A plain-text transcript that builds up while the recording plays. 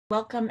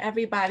Welcome,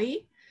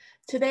 everybody.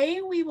 Today,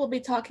 we will be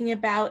talking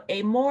about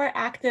a more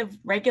active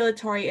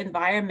regulatory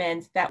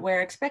environment that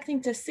we're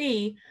expecting to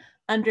see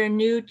under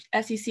new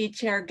SEC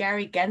Chair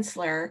Gary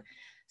Gensler,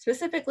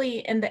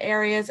 specifically in the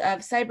areas of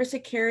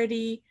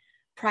cybersecurity,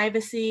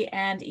 privacy,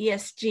 and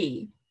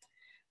ESG.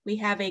 We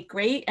have a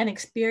great and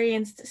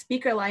experienced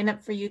speaker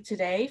lineup for you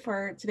today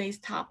for today's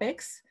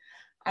topics.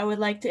 I would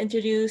like to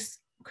introduce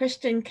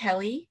Christian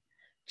Kelly,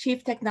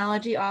 Chief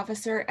Technology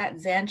Officer at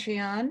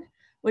Xantrion,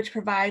 which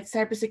provides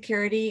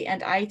cybersecurity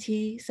and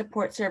IT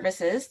support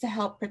services to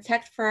help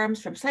protect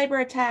firms from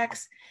cyber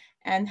attacks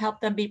and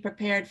help them be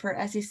prepared for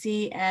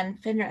SEC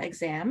and FINRA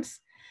exams.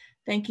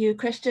 Thank you,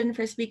 Christian,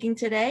 for speaking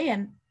today,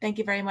 and thank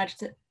you very much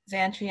to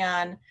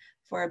Xantrion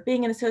for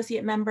being an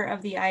associate member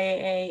of the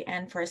IAA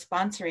and for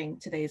sponsoring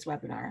today's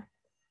webinar.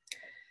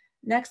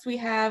 Next, we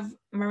have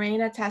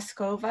Marina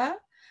Taskova.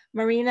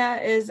 Marina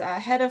is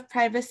Head of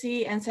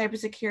Privacy and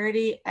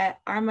Cybersecurity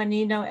at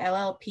Armanino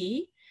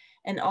LLP,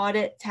 an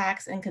audit,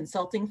 tax, and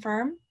consulting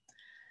firm.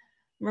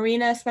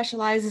 Marina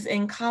specializes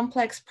in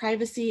complex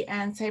privacy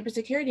and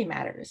cybersecurity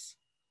matters.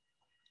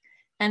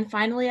 And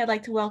finally, I'd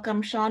like to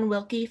welcome Sean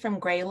Wilkie from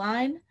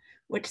Grayline,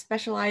 which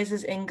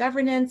specializes in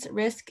governance,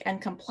 risk,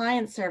 and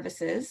compliance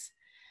services.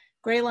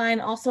 Grayline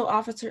also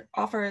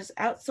offers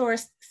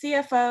outsourced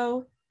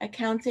CFO,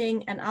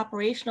 accounting, and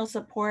operational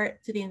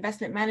support to the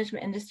investment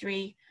management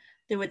industry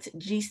through its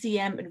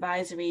GCM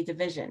advisory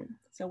division.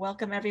 So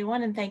welcome,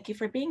 everyone, and thank you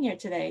for being here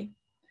today.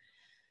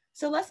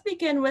 So let's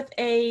begin with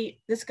a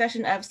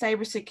discussion of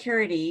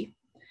cybersecurity.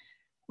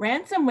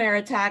 Ransomware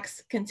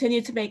attacks continue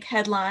to make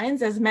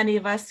headlines, as many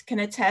of us can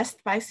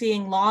attest by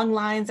seeing long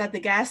lines at the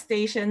gas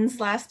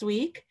stations last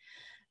week.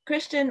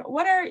 Christian,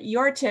 what are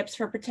your tips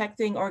for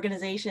protecting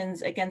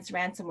organizations against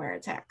ransomware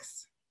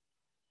attacks?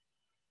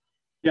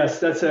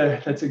 Yes, that's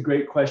a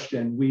great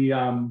question.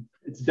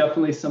 It's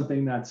definitely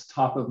something that's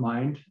top of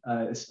mind,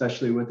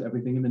 especially with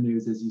everything in the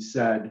news, as you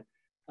said.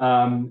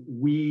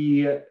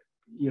 We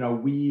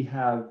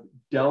have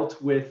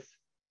dealt with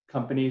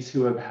companies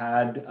who have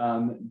had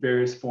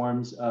various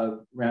forms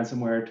of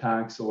ransomware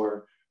attacks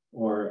or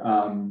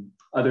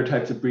other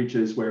types of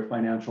breaches where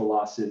financial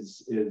loss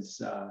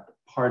is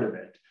part of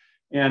it.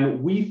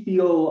 And we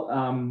feel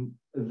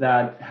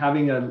that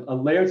having a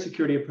layered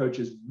security approach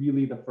is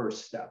really the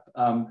first step.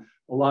 A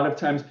lot of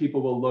times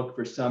people will look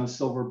for some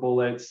silver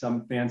bullet,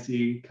 some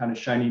fancy kind of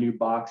shiny new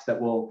box that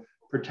will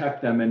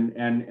protect them,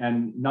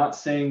 and not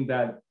saying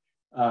that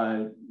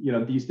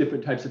these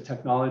different types of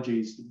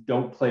technologies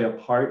don't play a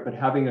part, but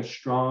having a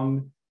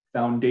strong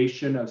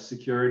foundation of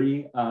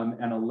security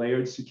and a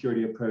layered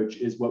security approach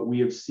is what we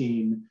have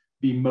seen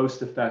be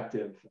most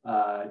effective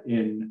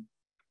in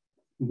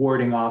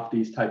warding off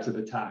these types of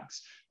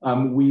attacks.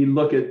 We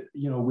look at,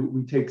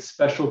 we take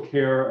special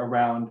care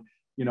around,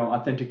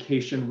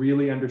 authentication,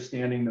 really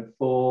understanding the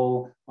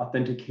full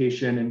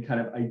authentication and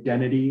kind of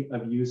identity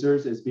of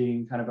users as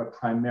being kind of a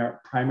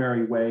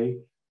primary way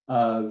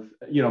of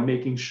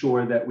making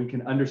sure that we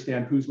can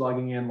understand who's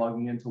logging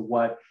into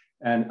what,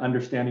 and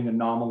understanding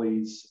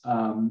anomalies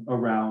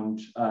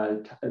around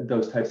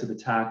those types of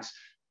attacks.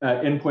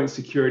 Endpoint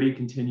security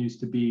continues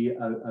to be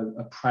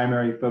a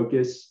primary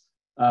focus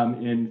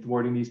in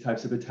thwarting these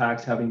types of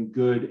attacks, having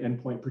good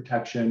endpoint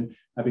protection,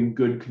 having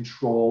good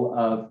control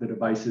of the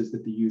devices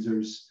that the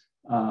users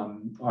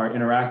are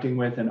interacting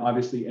with, and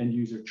obviously end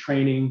user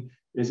training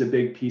is a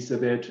big piece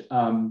of it.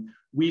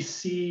 We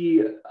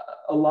see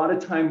a lot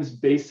of times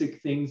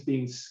basic things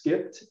being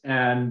skipped,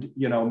 and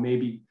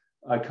maybe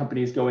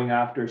companies going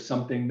after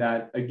something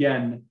that,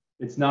 again,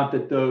 it's not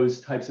that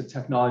those types of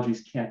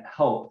technologies can't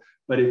help,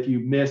 but if you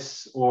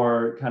miss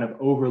or kind of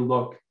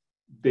overlook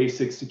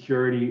basic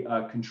security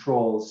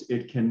controls,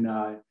 it can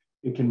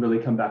really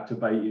come back to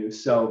bite you.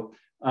 So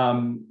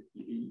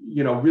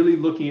really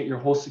looking at your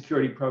whole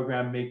security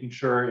program, making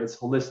sure it's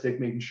holistic,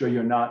 making sure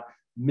you're not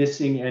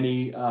missing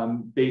any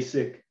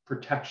basic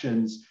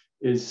protections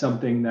is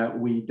something that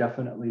we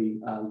definitely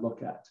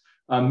look at.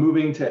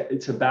 Moving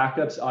to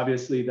backups,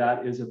 obviously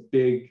that is a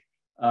big,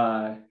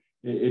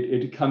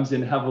 it comes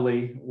in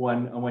heavily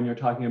when you're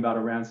talking about a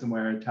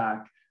ransomware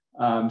attack.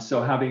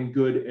 So having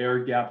good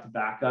air-gapped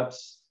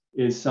backups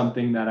is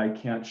something that I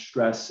can't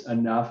stress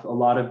enough. A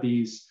lot of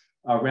these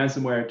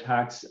ransomware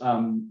attacks,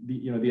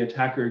 the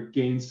attacker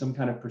gains some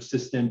kind of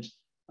persistent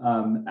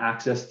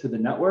access to the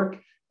network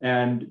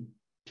and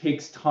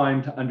takes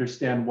time to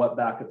understand what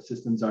backup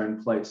systems are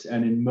in place.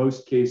 And in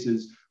most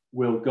cases,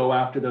 we'll go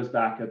after those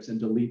backups and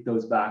delete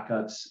those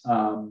backups.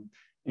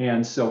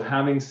 And so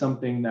having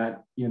something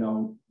that,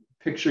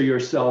 picture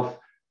yourself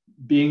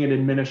being an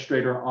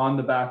administrator on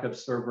the backup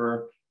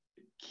server,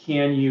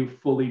 can you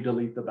fully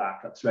delete the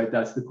backups, right?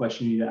 That's the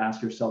question you need to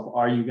ask yourself.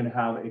 Are you going to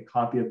have a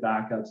copy of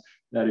backups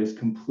that is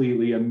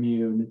completely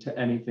immune to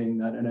anything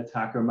that an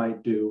attacker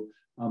might do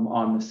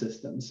on the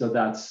system? So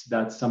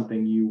that's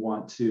something you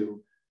want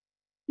to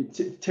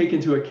take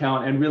into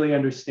account and really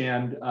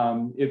understand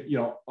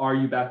are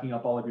you backing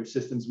up all of your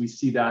systems? We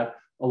see that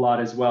a lot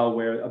as well,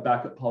 where a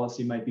backup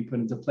policy might be put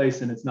into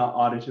place and it's not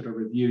audited or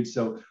reviewed.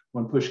 So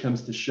when push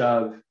comes to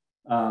shove,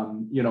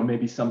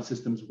 maybe some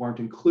systems weren't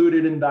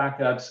included in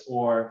backups,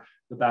 or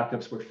the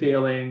backups were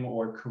failing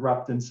or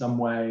corrupt in some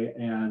way,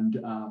 and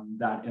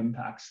that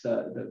impacts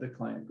the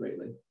client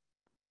greatly.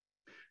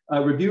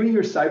 Reviewing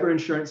your cyber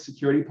insurance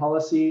security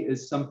policy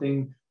is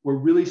something we're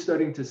really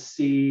starting to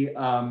see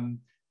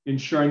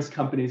insurance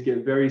companies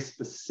get very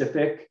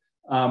specific,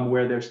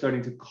 where they're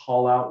starting to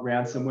call out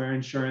ransomware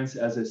insurance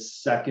as a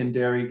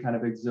secondary kind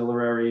of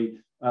auxiliary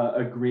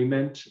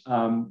agreement.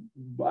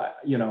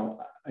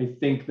 I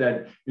think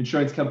that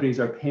insurance companies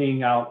are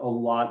paying out a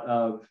lot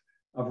of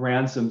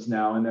ransoms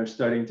now, and they're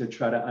starting to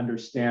try to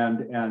understand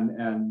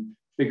and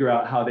figure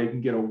out how they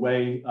can get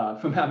away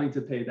from having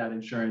to pay that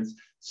insurance.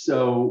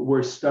 So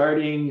we're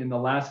starting, in the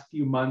last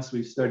few months,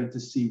 we've started to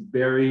see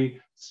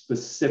very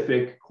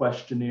specific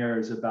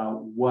questionnaires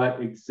about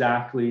what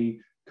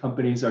exactly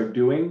companies are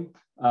doing.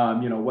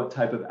 What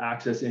type of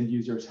access end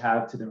users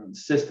have to their own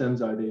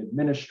systems. Are they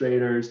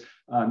administrators?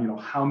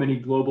 How many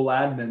global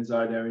admins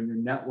are there in your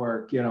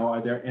network?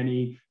 Are there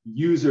any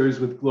users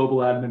with global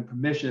admin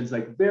permissions?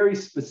 Like very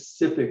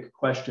specific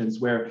questions,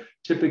 where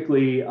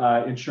typically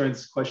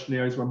insurance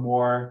questionnaires were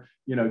more,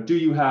 do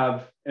you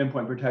have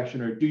endpoint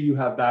protection, or do you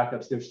have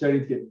backups? They're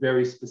starting to get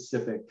very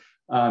specific.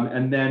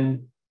 And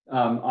then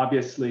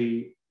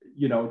obviously,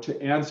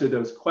 to answer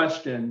those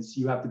questions,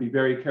 you have to be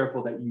very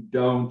careful that you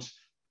don't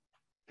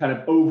kind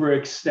of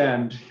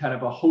overextend kind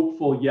of a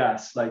hopeful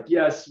yes, like,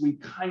 yes, we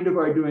kind of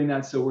are doing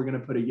that, so we're going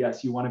to put a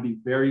yes. You want to be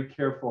very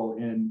careful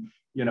in,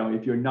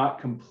 if you're not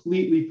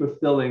completely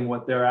fulfilling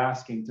what they're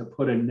asking, to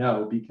put a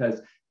no, because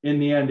in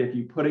the end, if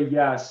you put a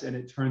yes and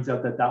it turns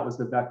out that that was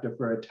the vector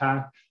for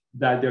attack,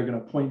 that they're going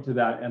to point to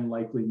that and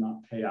likely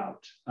not pay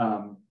out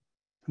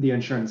the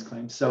insurance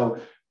claim. So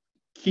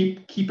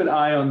keep an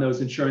eye on those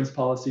insurance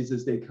policies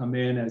as they come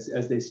in,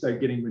 as they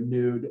start getting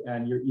renewed,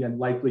 and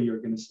likely you're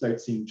going to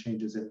start seeing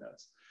changes in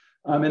those.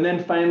 And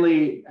then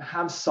finally,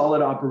 have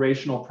solid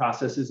operational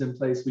processes in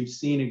place. We've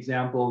seen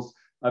examples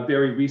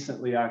very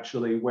recently,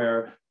 actually,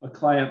 where a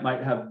client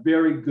might have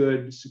very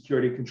good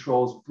security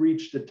controls,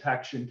 breach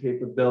detection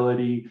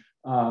capability,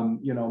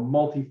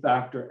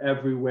 multi-factor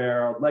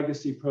everywhere,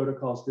 legacy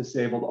protocols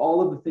disabled, all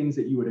of the things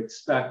that you would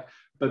expect.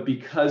 But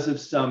because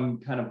of some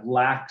kind of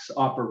lax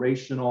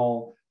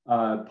operational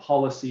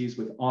policies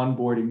with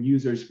onboarding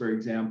users, for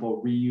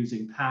example,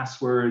 reusing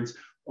passwords,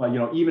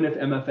 even if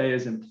MFA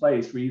is in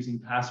place,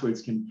 reusing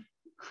passwords can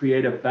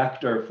create a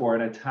vector for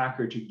an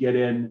attacker to get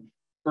in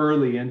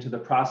early into the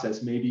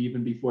process, maybe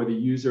even before the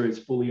user is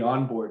fully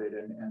onboarded,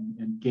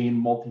 and gain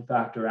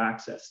multi-factor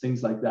access,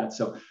 things like that.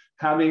 So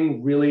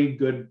having really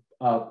good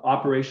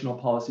operational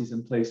policies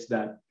in place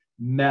that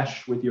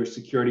mesh with your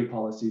security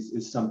policies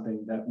is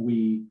something that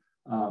we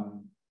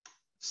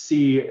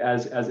see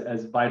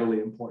as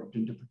vitally important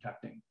into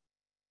protecting.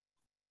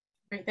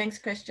 Great, thanks,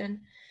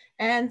 Christian.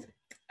 And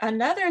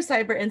another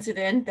cyber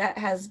incident that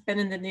has been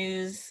in the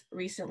news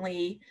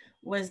recently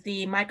was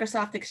the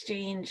Microsoft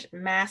Exchange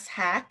mass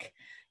hack.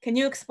 Can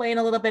you explain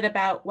a little bit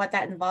about what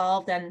that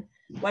involved, and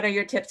what are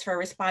your tips for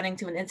responding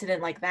to an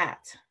incident like that?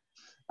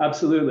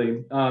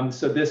 Absolutely.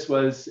 So this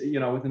was,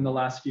 within the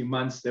last few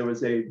months, there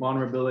was a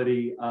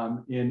vulnerability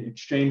in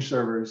Exchange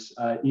servers,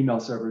 email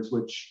servers,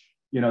 which,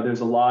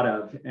 there's a lot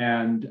of.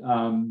 And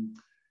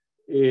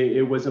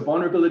it was a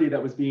vulnerability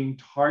that was being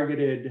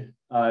targeted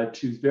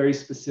to very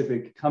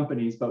specific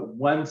companies. But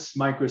once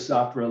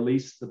Microsoft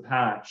released the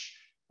patch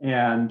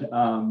and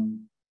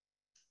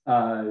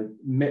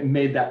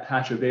made that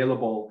patch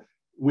available,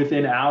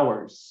 within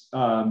hours,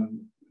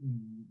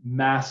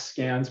 mass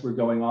scans were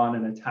going on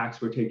and attacks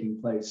were taking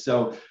place.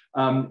 So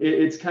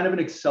it's kind of an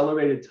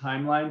accelerated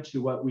timeline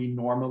to what we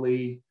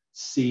normally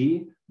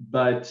see,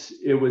 but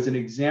it was an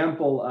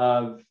example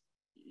of,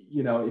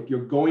 if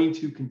you're going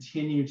to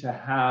continue to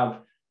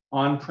have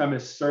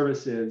on-premise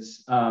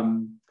services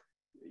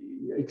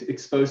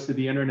exposed to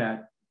the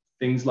internet,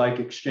 things like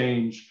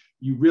Exchange,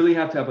 you really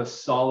have to have a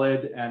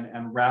solid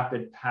and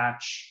rapid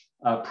patch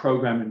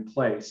program in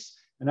place.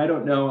 And I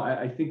don't know,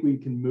 I think we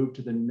can move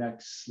to the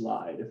next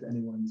slide if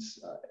anyone's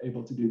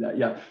able to do that.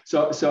 Yeah,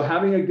 so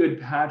having a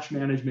good patch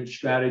management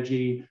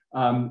strategy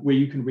where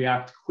you can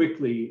react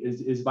quickly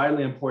is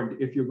vitally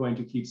important if you're going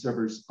to keep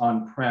servers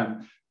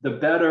on-prem. The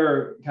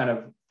better kind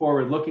of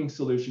forward-looking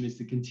solution is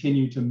to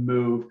continue to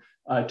move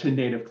to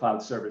native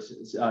cloud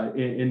services.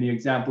 In the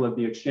example of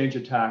the Exchange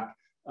attack,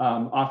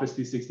 Office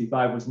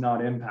 365 was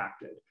not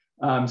impacted.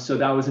 So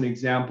that was an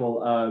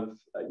example of,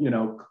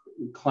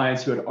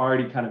 clients who had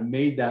already kind of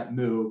made that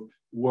move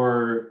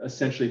were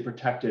essentially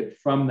protected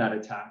from that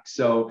attack.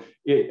 So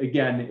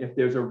again, if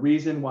there's a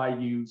reason why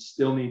you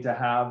still need to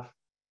have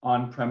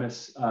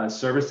on-premise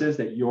services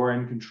that you're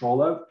in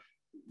control of,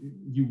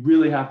 you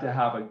really have to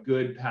have a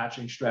good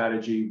patching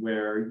strategy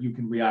where you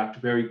can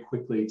react very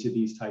quickly to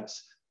these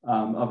types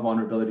of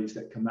vulnerabilities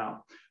that come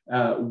out.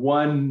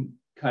 One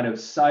kind of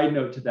side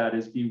note to that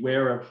is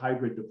beware of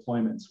hybrid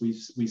deployments.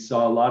 We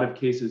saw a lot of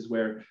cases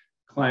where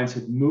clients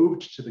had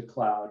moved to the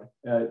cloud,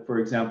 for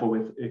example,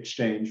 with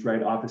Exchange,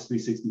 right, Office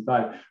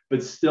 365,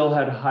 but still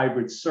had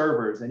hybrid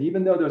servers. And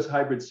even though those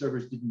hybrid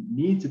servers didn't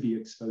need to be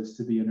exposed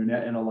to the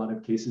internet, in a lot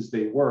of cases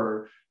they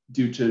were,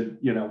 due to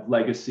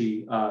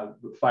legacy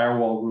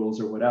firewall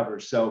rules or whatever.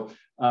 So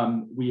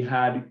we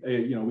had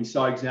we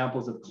saw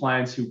examples of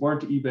clients who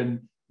weren't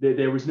even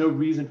there was no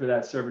reason for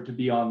that server to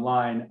be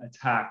online,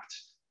 attacked,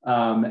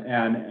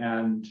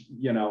 and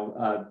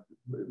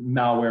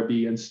malware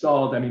be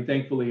installed. I mean,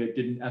 thankfully, it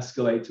didn't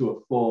escalate to a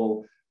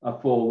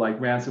full like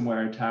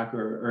ransomware attack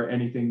or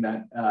anything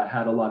that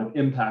had a lot of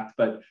impact.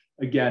 But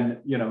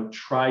again,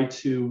 try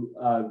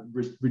to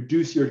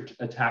reduce your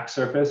attack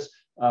surface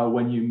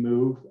when you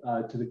move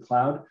to the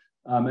cloud.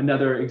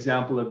 Another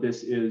example of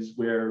this is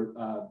where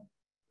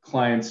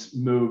clients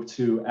move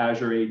to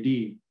Azure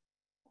AD,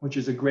 which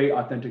is a great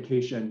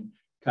authentication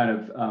kind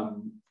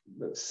of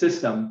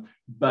system,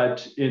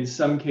 but in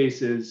some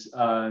cases,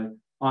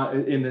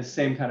 in the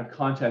same kind of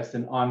context,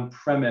 an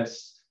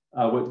on-premise,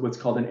 what's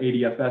called an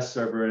ADFS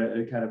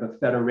server, a kind of a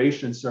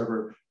federation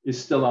server,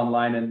 is still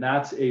online, and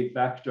that's a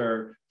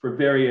vector for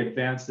very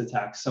advanced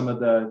attacks. Some of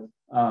the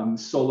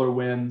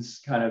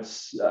SolarWinds kind of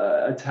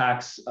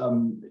attacks,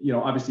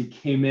 obviously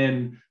came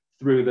in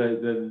through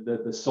the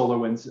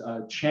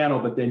SolarWinds channel,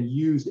 but then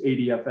used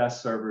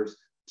ADFS servers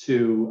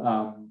to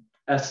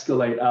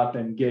escalate up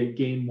and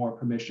gain more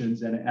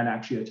permissions and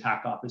actually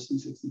attack Office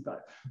 365.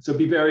 So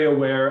be very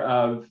aware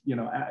of,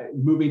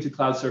 moving to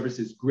cloud service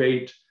is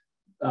great.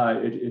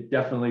 It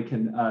definitely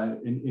can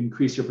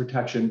increase your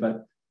protection,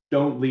 but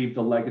don't leave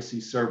the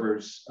legacy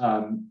servers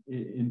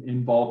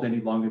involved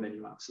any longer than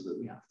you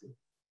absolutely have to.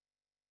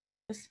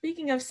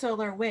 Speaking of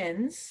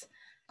SolarWinds,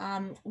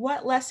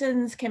 what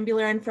lessons can be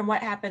learned from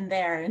what happened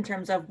there in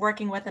terms of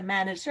working with a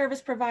managed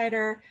service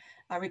provider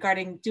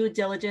regarding due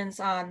diligence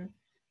on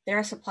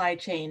their supply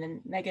chain?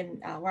 And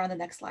Megan, we're on the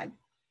next slide.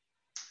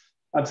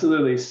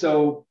 Absolutely.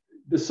 So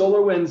the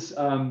SolarWinds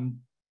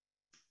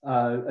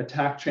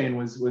attack chain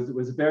was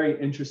a very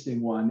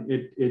interesting one.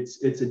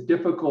 It's a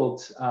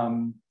difficult,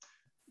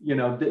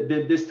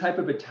 this type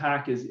of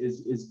attack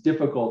is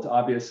difficult,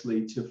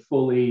 obviously, to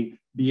fully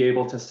be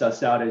able to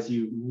suss out as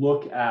you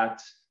look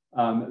at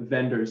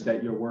vendors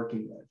that you're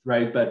working with,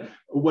 right? But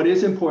what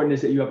is important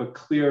is that you have a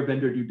clear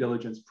vendor due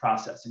diligence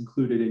process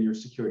included in your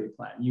security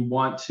plan. You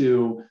want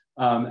to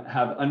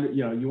have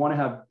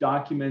a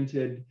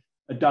documented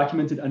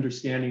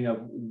understanding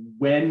of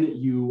when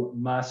you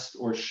must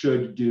or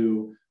should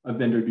do a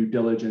vendor due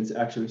diligence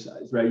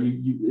exercise, right?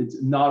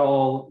 It's not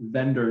all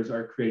vendors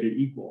are created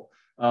equal.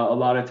 A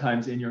lot of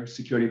times in your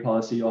security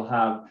policy, you'll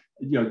have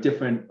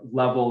different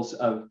levels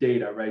of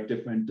data, right?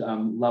 Different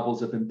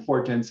levels of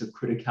importance, of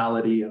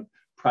criticality, of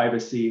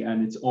privacy,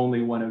 and it's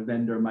only when a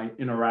vendor might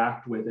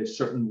interact with a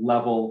certain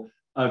level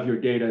of your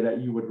data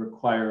that you would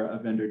require a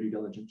vendor due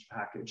diligence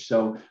package.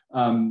 So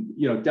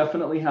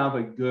definitely have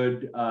a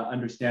good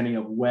understanding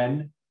of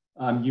when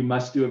you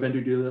must do a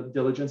vendor due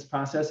diligence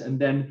process, and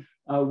then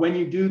when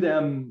you do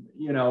them,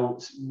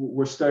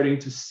 we're starting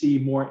to see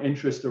more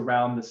interest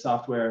around the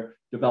software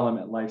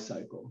development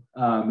lifecycle,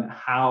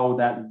 how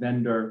that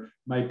vendor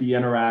might be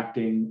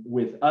interacting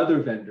with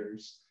other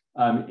vendors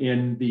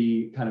in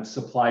the kind of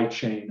supply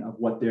chain of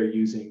what they're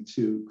using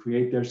to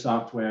create their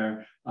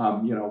software,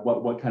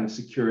 what kind of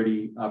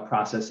security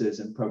processes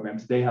and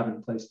programs they have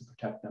in place to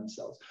protect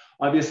themselves.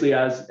 Obviously,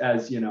 as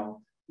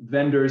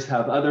vendors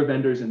have other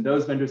vendors and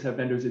those vendors have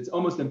vendors, it's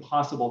almost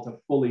impossible to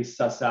fully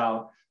suss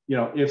out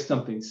if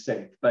something's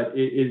safe, but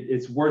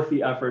it's worth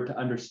the effort to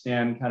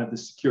understand kind of the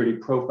security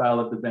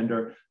profile of the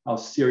vendor, how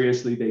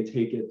seriously they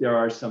take it. There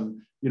are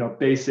some,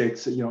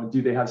 basics,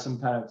 do they have some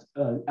kind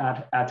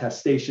of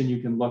attestation you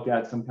can look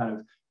at, some kind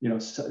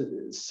of,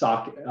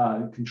 SOC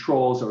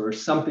controls or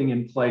something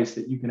in place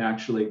that you can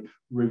actually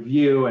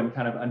review and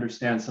kind of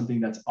understand something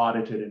that's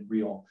audited and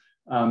real.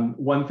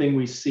 One thing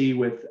we see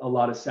with a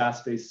lot of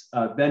SaaS-based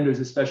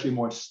vendors, especially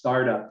more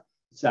startup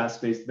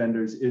SaaS-based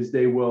vendors, is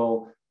they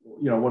will,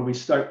 when we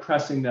start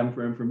pressing them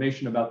for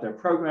information about their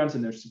programs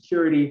and their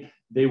security,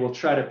 they will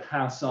try to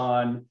pass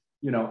on,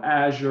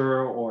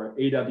 Azure or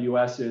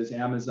AWS's,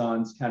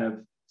 Amazon's kind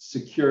of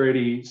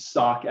security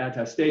SOC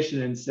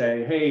attestation and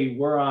say, hey,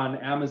 we're on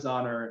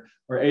Amazon or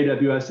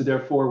AWS, so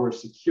therefore we're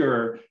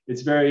secure.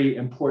 It's very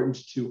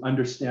important to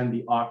understand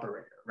the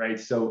operator, right?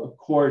 So of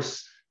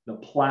course, the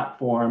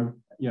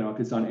platform, if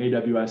it's on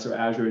AWS or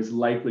Azure, is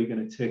likely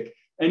going to tick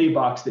any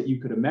box that you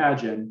could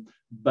imagine.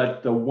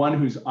 But the one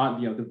who's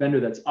on, the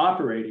vendor that's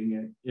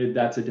operating it,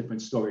 that's a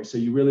different story. So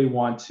you really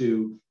want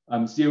to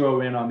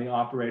zero in on the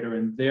operator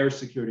and their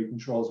security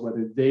controls,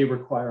 whether they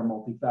require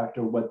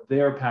multi-factor, what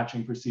their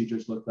patching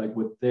procedures look like,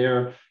 what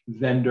their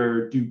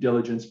vendor due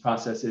diligence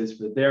process is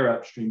for their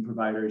upstream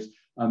providers.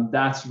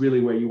 That's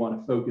really where you want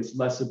to focus,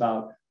 less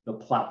about the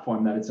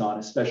platform that it's on,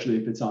 especially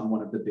if it's on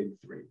one of the big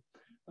three.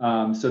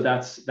 So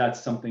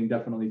that's something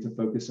definitely to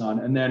focus on.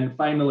 And then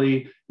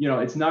finally,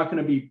 it's not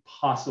going to be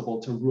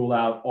possible to rule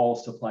out all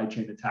supply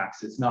chain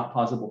attacks. It's not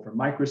possible for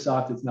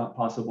Microsoft. It's not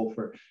possible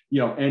for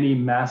any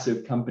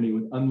massive company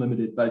with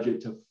unlimited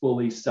budget to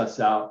fully suss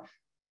out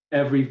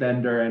every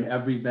vendor and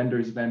every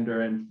vendor's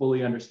vendor and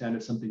fully understand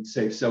if something's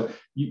safe. So,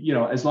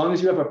 as long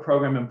as you have a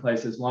program in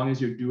place, as long as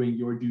you're doing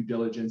your due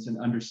diligence and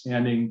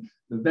understanding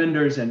the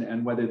vendors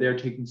and whether they're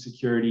taking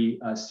security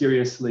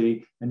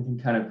seriously and can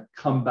kind of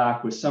come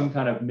back with some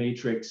kind of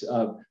matrix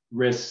of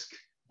risk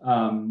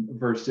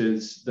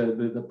versus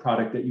the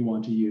product that you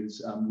want to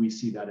use, we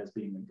see that as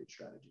being a good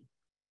strategy.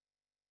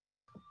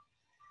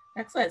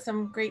 Excellent,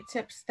 some great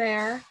tips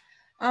there.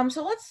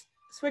 So let's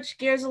switch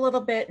gears a little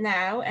bit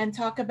now and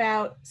talk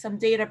about some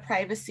data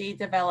privacy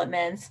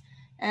developments.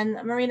 And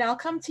Marina, I'll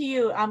come to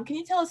you. Can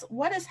you tell us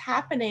what is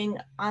happening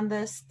on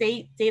the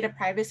state data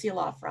privacy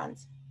law front?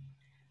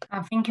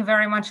 Thank you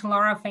very much,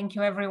 Laura. Thank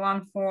you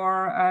everyone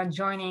for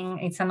joining.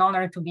 It's an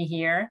honor to be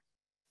here.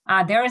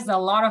 There is a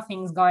lot of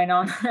things going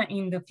on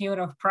in the field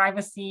of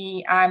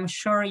privacy. I'm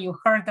sure you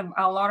heard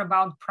a lot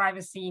about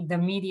privacy. The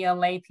media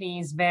lately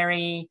is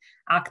very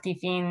active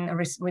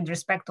with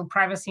respect to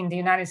privacy in the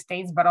United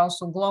States, but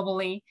also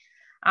globally.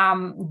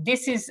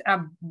 This is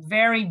a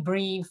very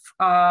brief,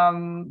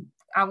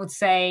 I would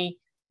say,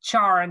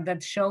 chart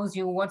that shows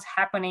you what's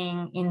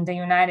happening in the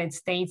United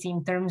States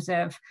in terms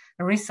of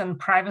recent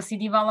privacy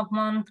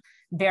development.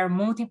 There are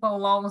multiple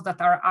laws that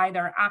are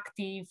either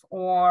active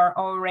or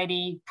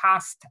already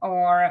passed,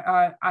 or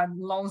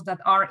laws that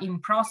are in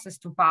process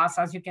to pass.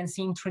 As you can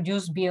see,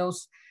 introduced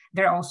bills.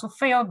 There are also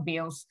failed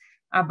bills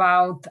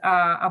about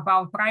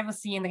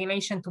privacy in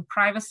relation to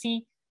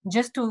privacy.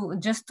 Just to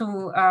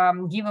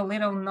give a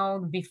little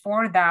note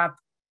before that,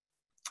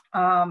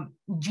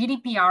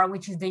 GDPR,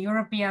 which is the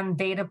European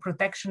Data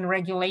Protection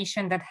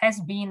Regulation that has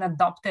been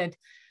adopted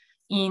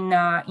in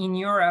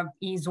Europe,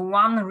 is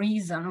one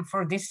reason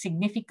for this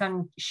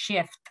significant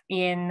shift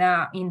in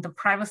the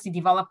privacy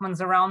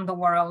developments around the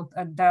world.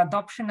 The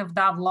adoption of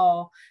that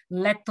law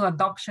led to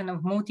adoption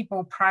of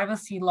multiple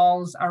privacy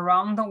laws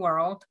around the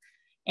world.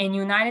 And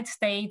United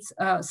States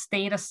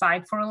stayed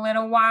aside for a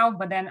little while,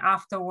 but then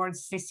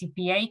afterwards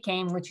CCPA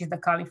came, which is the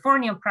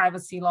California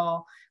privacy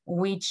law,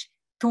 which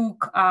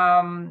took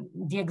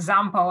the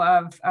example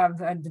of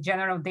the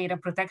General Data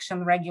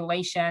Protection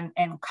Regulation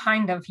and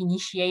kind of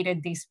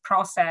initiated this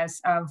process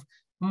of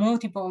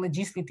multiple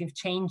legislative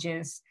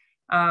changes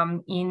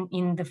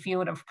in the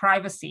field of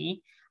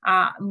privacy.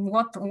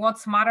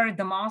 What's mattered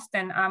the most,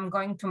 and I'm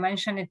going to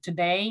mention it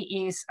today,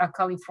 is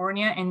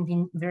California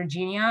and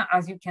Virginia.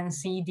 As you can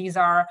see, these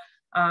are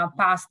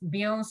passed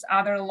bills.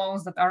 Other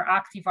laws that are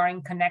active are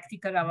in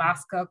Connecticut,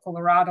 Alaska,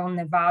 Colorado,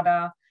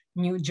 Nevada,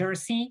 New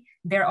Jersey.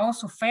 There are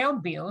also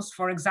failed bills,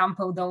 for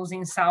example, those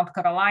in South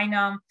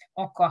Carolina,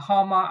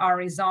 Oklahoma,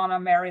 Arizona,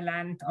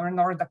 Maryland, or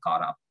North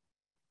Dakota.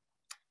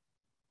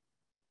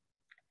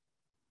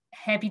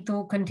 Happy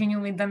to continue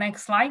with the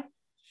next slide.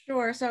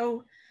 Sure.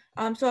 So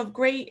of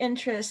great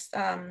interest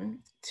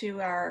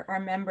to our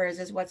members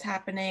is what's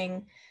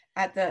happening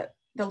at the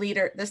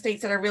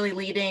states that are really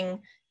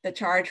leading the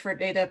charge for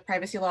data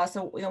privacy law.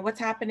 So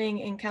what's happening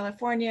in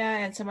California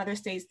and some other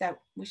states that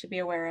we should be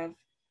aware of.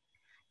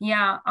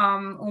 Yeah,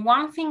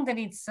 one thing that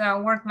it's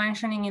worth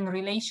mentioning in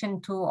relation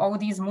to all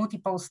these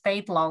multiple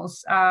state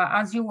laws,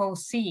 as you will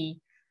see,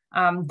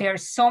 there are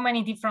so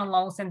many different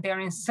laws and they're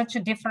in such a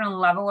different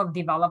level of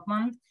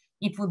development.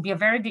 It would be a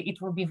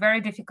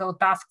very difficult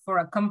task for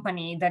a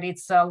company that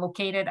it's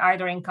located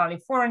either in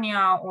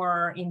California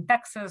or in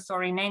Texas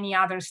or in any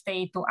other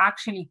state to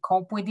actually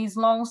cope with these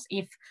laws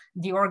if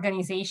the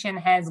organization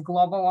has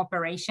global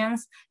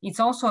operations.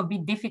 It's also a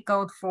bit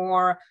difficult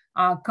for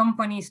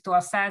companies to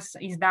assess,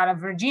 is that a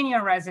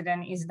Virginia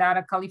resident, is that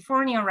a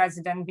California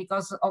resident,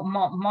 because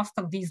most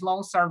of these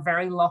laws are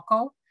very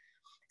local.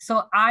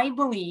 So I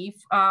believe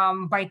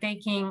by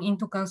taking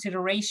into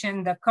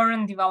consideration the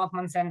current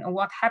developments and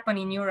what happened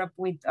in Europe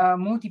with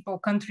multiple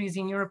countries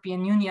in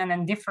European Union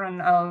and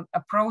different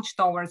approach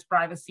towards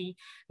privacy,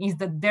 is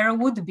that there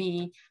would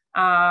be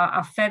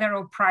a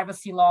federal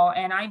privacy law.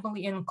 And I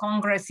believe in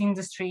Congress,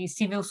 industry,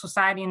 civil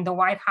society, and the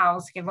White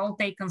House have all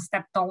taken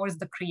steps towards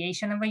the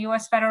creation of a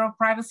US federal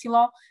privacy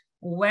law.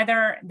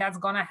 Whether that's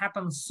gonna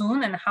happen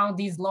soon and how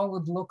this law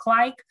would look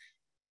like,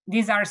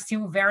 these are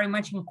still very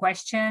much in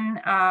question,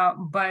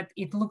 but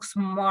it looks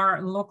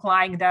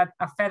like that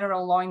a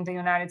federal law in the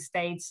United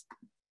States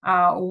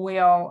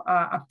will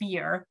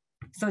appear.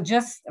 So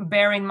just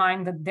bear in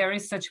mind that there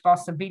is such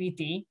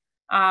possibility.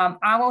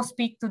 I will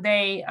speak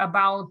today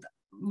about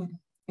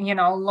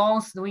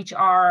laws which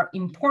are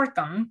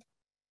important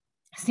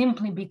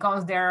simply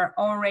because they're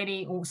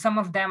already, some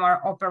of them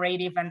are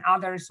operative and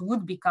others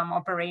would become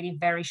operative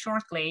very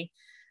shortly.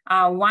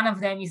 One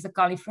of them is the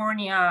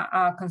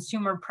California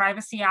Consumer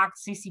Privacy Act,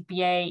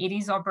 CCPA. It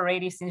is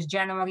operative since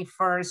January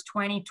 1st,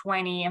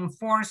 2020,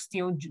 enforced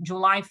till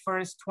July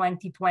 1st,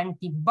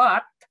 2020.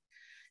 But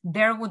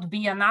there would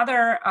be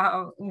another,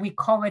 we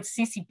call it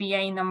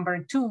CCPA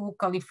number 2,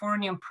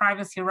 California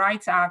Privacy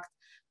Rights Act,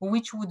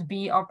 which would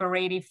be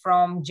operative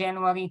from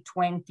January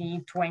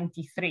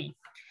 2023.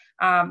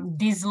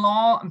 This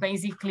law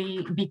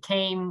basically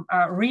became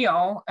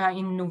real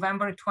in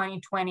November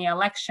 2020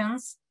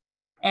 elections.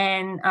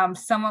 And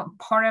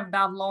part of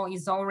that law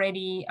is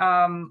already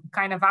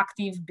kind of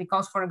active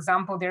because, for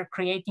example, they're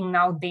creating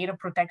now data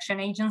protection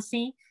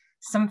agency,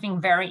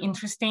 something very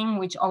interesting,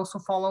 which also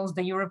follows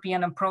the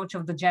European approach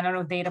of the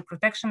General Data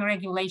Protection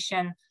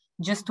Regulation.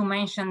 Just to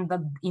mention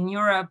that in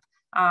Europe,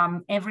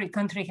 every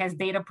country has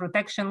data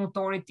protection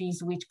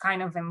authorities, which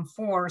kind of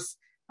enforce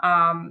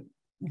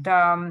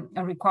the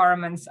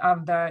requirements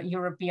of the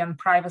European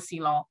privacy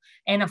law.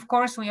 And of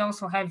course, we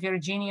also have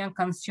Virginia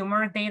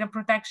Consumer Data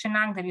Protection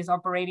Act that is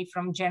operating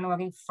from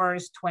January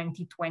 1st,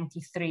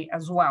 2023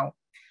 as well.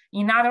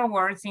 In other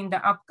words, in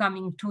the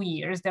upcoming 2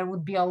 years, there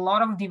would be a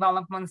lot of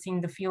developments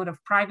in the field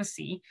of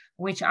privacy,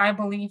 which I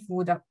believe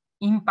would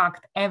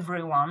impact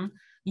everyone.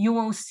 You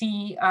will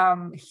see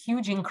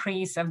huge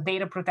increase of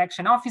data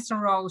protection officer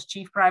roles,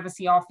 chief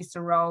privacy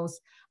officer roles,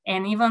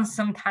 and even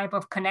some type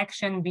of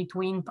connection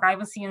between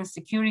privacy and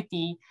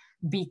security,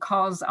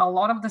 because a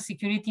lot of the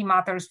security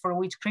matters for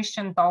which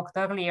Christian talked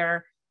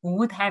earlier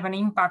would have an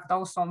impact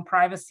also on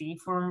privacy,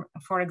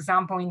 for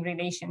example, in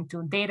relation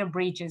to data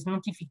breaches,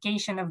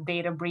 notification of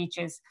data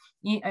breaches,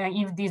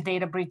 if these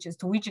data breaches,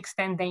 to which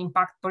extent they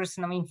impact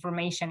personal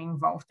information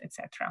involved,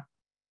 etc.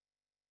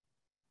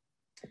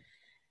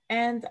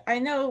 And I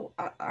know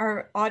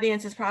our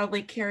audience is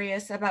probably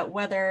curious about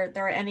whether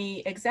there are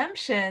any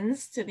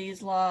exemptions to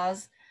these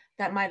laws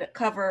that might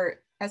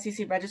cover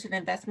SEC registered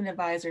investment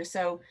advisors.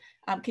 So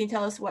can you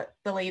tell us what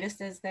the latest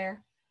is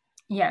there?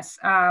 Yes,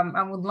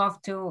 I would love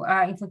to,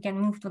 if we can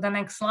move to the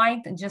next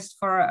slide, just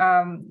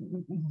for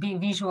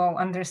visual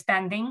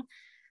understanding.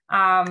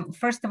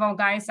 First of all,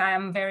 guys, I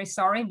am very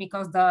sorry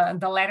because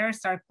the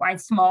letters are quite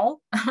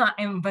small,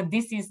 but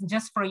this is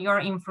just for your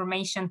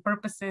information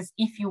purposes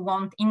if you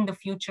want in the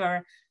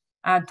future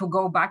to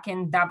go back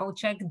and double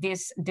check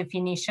these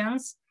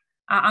definitions.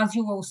 As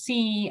you will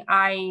see,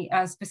 I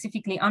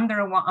specifically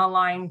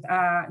underlined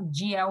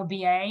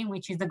GLBA,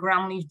 which is the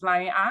Ground Lease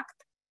Blight Act.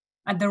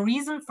 The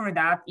reason for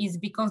that is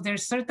because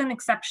there's certain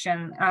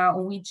exception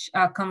which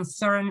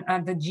concern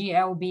the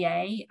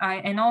GLBA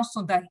and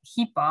also the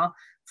HIPAA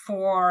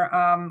for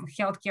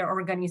healthcare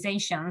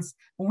organizations,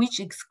 which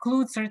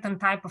exclude certain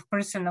type of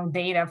personal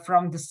data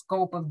from the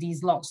scope of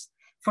these laws.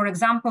 For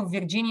example,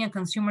 Virginia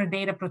Consumer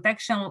Data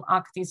Protection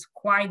Act is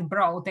quite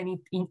broad and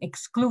it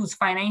excludes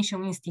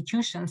financial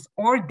institutions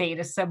or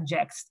data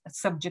subjects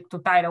subject to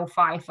Title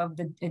V of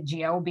the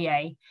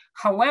GLBA.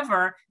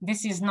 However,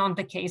 this is not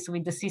the case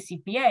with the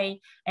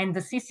CCPA, and the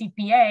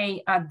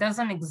CCPA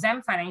doesn't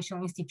exempt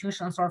financial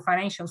institutions or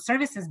financial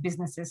services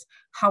businesses.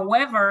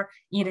 However,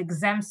 it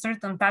exempts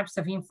certain types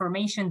of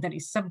information that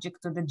is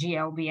subject to the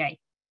GLBA.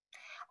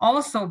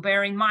 Also,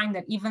 bear in mind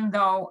that even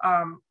though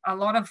a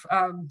lot of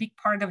big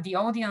part of the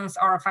audience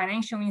are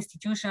financial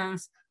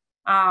institutions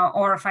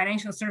or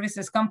financial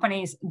services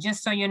companies,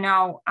 just so you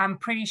know, I'm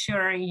pretty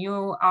sure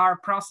you are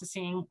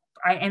processing,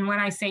 and when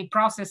I say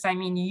process, I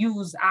mean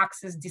use,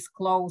 access,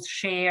 disclose,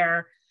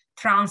 share,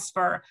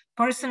 transfer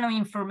personal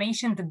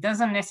information that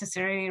doesn't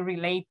necessarily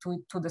relate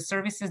to the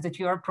services that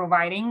you are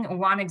providing.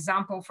 One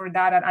example for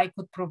that I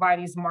could provide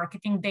is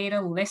marketing data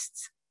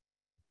lists,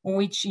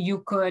 which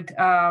you could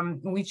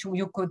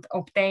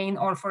obtain,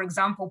 or for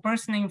example,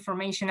 personal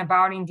information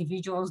about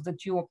individuals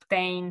that you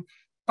obtain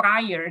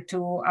prior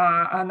to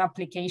an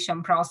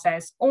application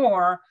process,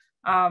 or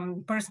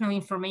personal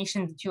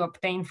information that you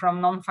obtain from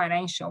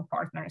non-financial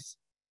partners.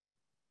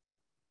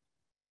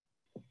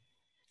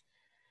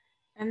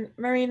 And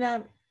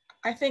Marina,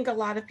 I think a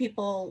lot of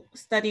people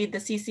studied the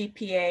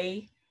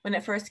CCPA when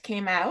it first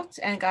came out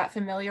and got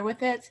familiar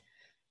with it.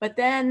 But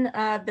then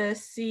the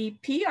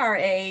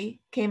CPRA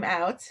came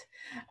out,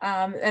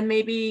 and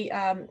maybe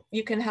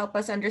you can help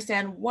us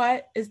understand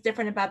what is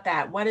different about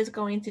that. What is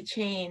going to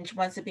change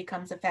once it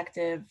becomes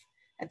effective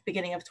at the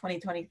beginning of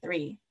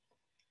 2023?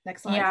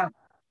 Next slide. Yeah.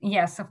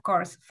 Yes, of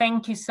course.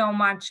 Thank you so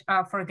much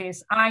for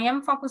this. I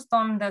am focused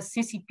on the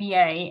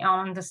CCPA,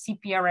 on the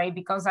CPRA,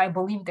 because I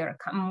believe they're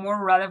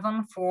more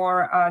relevant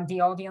for the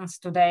audience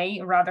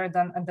today rather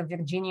than the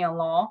Virginia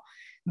law.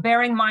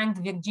 Bear in mind,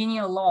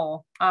 Virginia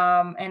law,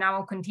 and I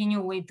will continue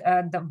with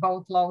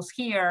both laws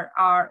here,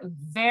 are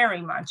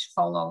very much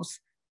follows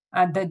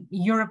the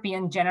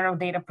European General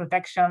Data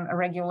Protection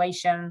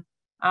Regulation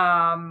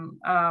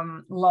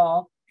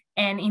law.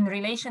 And in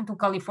relation to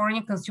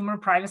California Consumer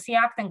Privacy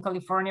Act and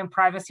California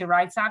Privacy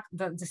Rights Act,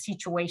 the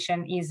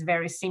situation is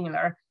very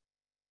similar.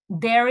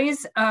 There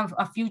is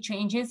a few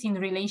changes in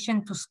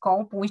relation to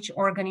scope, which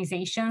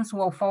organizations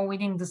will fall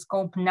within the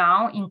scope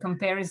now in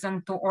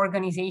comparison to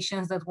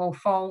organizations that will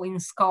fall in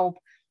scope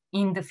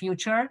in the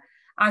future.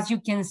 As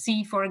you can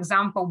see, for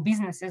example,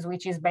 businesses,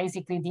 which is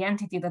basically the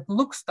entity that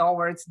looks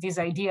towards this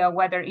idea,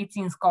 whether it's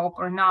in scope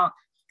or not,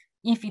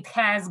 if it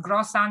has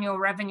gross annual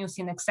revenues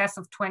in excess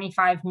of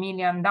 $25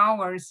 million,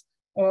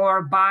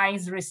 or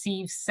buys,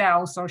 receives,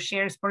 sells, or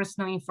shares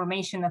personal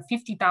information of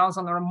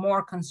 50,000 or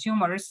more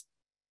consumers,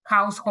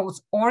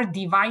 households, or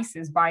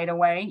devices, by the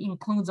way,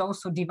 includes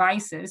also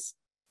devices,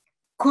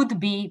 could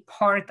be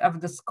part of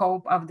the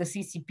scope of the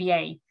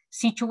CCPA.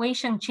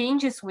 Situation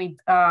changes with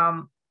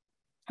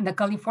the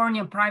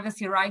California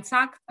Privacy Rights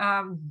Act,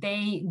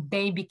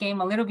 they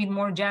became a little bit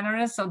more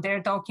generous. So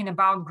they're talking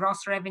about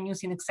gross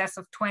revenues in excess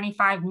of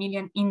 25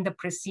 million in the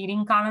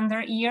preceding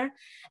calendar year.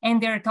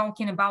 And they're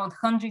talking about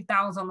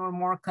 100,000 or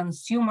more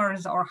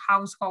consumers or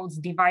households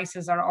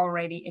devices are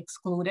already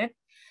excluded.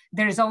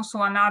 There's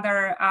also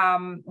another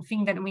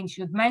thing that we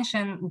should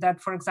mention,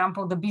 that, for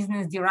example, the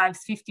business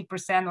derives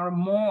 50% or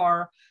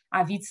more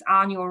of its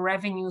annual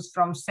revenues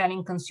from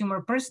selling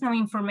consumer personal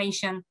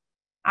information.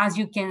 As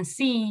you can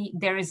see,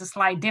 there is a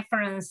slight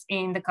difference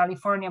in the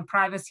California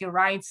Privacy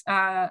Rights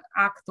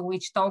Act,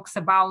 which talks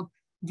about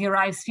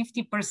derives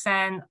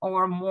 50%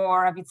 or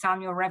more of its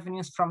annual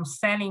revenues from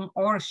selling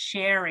or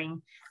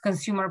sharing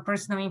consumer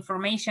personal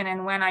information.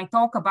 And when I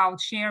talk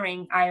about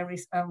sharing, I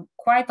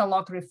quite a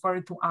lot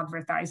refer to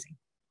advertising.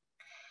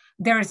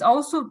 There is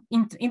also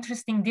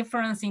interesting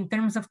difference in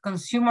terms of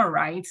consumer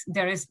rights.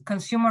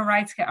 Consumer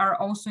rights are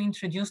also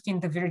introduced in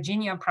the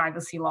Virginia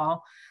privacy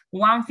law.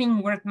 One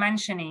thing worth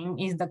mentioning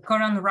is the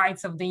current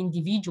rights of the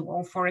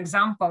individual, for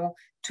example,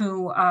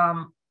 to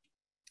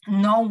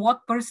know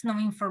what personal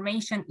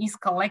information is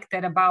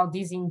collected about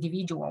this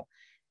individual.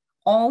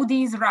 All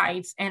these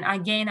rights, and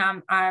again,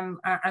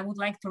 I would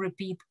like to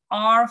repeat,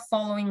 are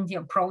following the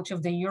approach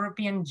of the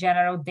European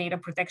General Data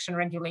Protection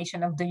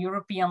Regulation of the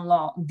European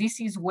law. This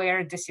is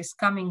where this is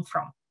coming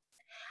from.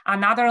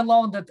 Another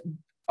law that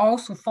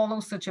also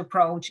follows such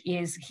approach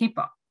is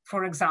HIPAA,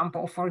 for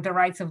example, for the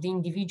rights of the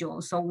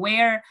individual. So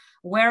where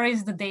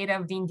is the data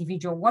of the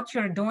individual? What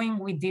you're doing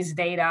with this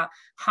data?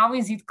 How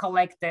is it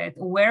collected?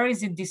 Where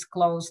is it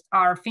disclosed?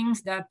 Are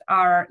things that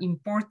are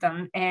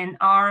important and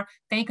are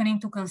taken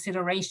into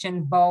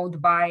consideration both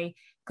by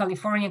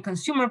California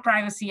Consumer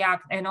Privacy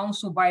Act and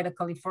also by the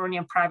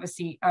California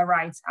Privacy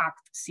Rights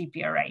Act,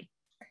 CPRA.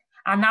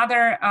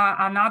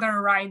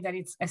 Another right that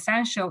is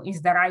essential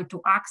is the right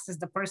to access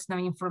the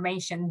personal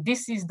information.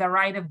 This is the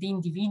right of the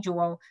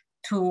individual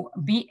to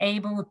be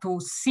able to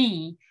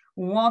see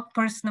what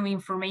personal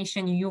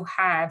information you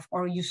have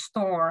or you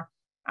store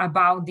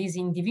about this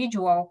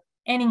individual,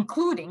 and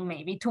including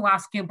maybe to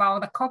ask you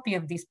about a copy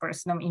of this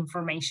personal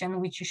information,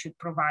 which you should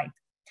provide.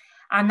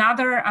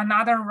 Another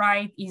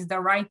right is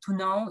the right to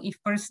know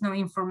if personal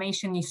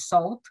information is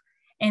sold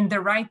and the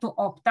right to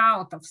opt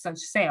out of such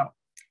sale.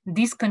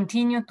 These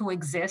continue to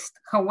exist.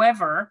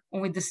 However,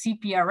 with the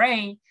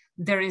CPRA,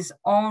 there is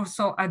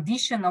also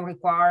additional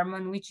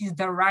requirement, which is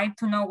the right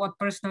to know what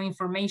personal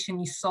information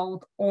is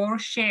sold or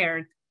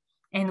shared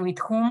and with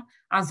whom,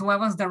 as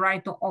well as the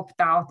right to opt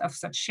out of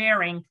such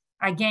sharing.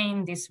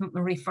 Again, this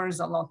refers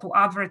a lot to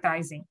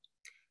advertising.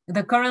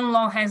 The current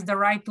law has the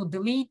right to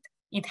delete.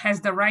 It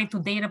has the right to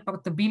data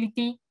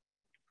portability.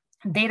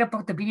 Data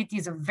portability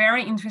is a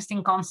very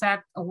interesting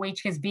concept,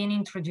 which has been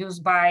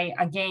introduced by,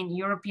 again,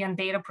 European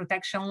data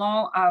protection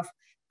law of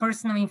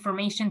personal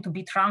information to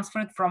be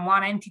transferred from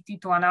one entity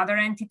to another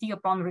entity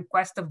upon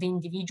request of the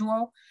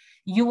individual.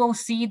 You will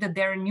see that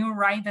there are new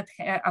right that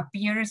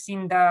appears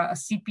in the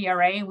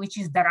CPRA, which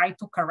is the right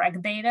to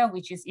correct data,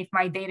 which is if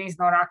my data is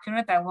not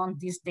accurate, I want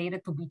this data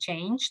to be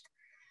changed.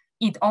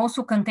 It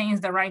also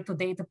contains the right to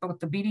data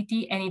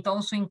portability, and it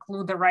also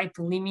includes the right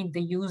to limit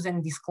the use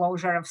and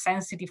disclosure of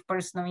sensitive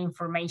personal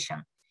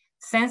information.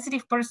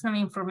 Sensitive personal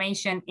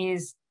information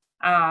is,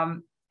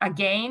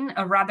 again,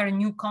 a rather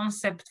new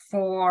concept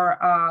for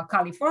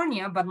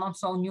California, but not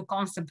so new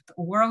concept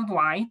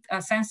worldwide.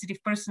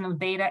 Sensitive personal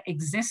data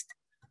exists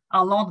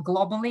a lot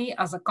globally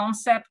as a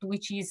concept,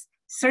 which is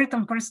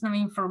certain personal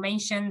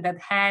information that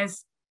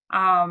has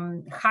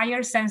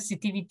higher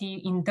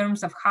sensitivity in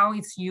terms of how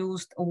it's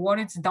used, what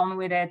it's done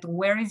with it,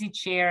 where is it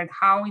shared,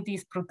 how it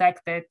is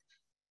protected,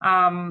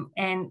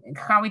 and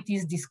how it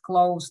is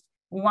disclosed.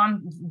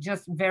 One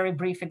just very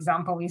brief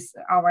example is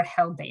our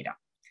health data.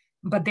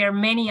 But there are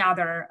many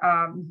other,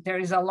 there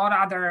is a lot of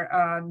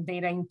other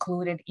data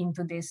included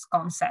into this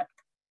concept.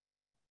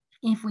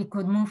 If we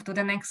could move to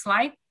the next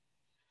slide.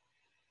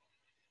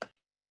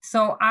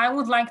 So I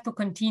would like to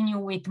continue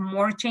with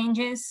more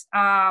changes.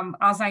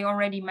 As I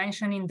already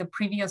mentioned in the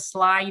previous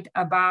slide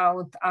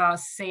about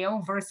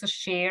sale versus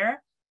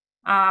share,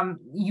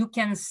 you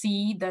can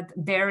see that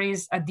there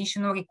is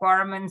additional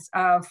requirements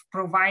of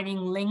providing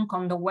link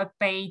on the web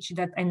page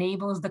that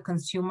enables the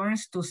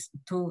consumers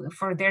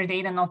for their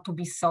data not to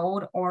be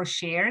sold or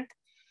shared.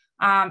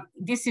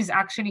 This is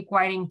actually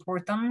quite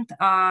important,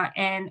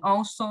 and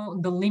also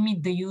the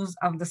limit the use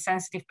of the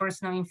sensitive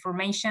personal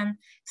information.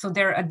 So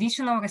there are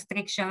additional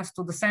restrictions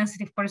to the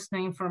sensitive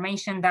personal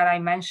information that I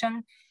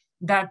mentioned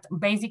that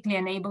basically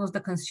enables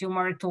the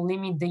consumer to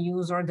limit the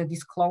use or the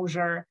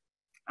disclosure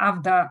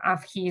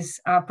of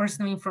his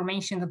personal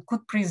information that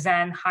could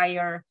present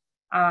higher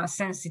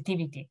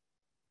sensitivity.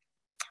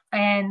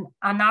 And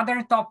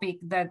another topic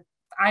that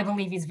I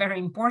believe is very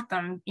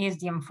important is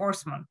the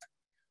enforcement.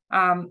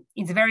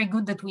 It's very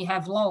good that we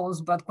have laws,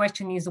 but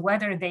question is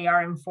whether they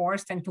are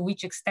enforced and to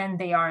which extent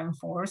they are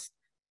enforced.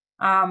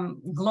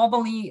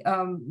 Globally,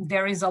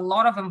 there is a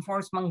lot of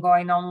enforcement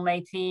going on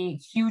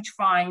lately. Huge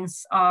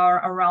fines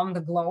are around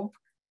the globe.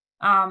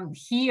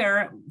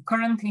 Here,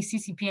 currently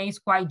CCPA is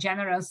quite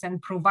generous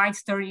and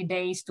provides 30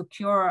 days to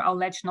cure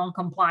alleged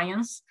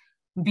non-compliance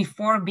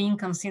before being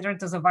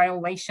considered as a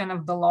violation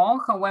of the law.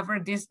 However,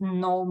 this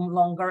no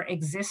longer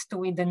exists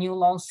with the new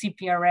law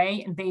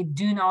CPRA. They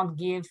do not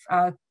give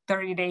a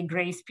 30-day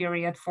grace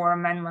period for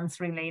amendments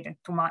related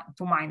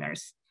to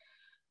minors.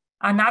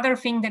 Another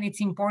thing that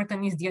it's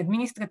important is the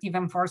administrative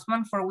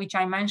enforcement, for which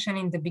I mentioned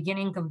in the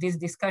beginning of this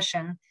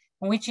discussion,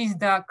 which is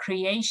the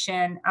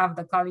creation of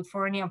the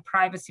California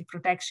Privacy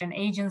Protection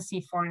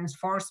Agency for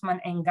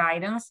Enforcement and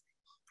Guidance.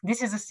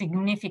 This is a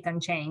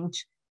significant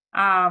change.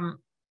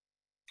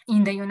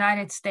 In the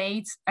United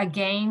States,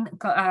 again,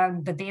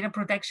 the data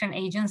protection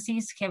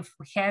agencies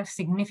have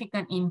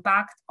significant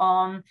impact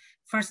on,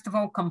 first of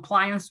all,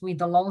 compliance with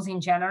the laws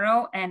in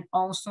general, and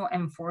also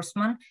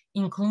enforcement,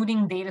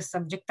 including data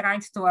subject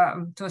rights to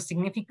a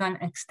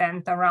significant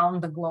extent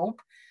around the globe,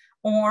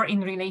 or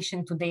in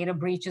relation to data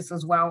breaches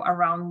as well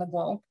around the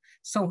globe.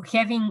 So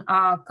having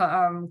a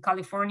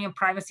California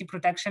Privacy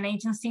Protection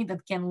Agency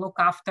that can look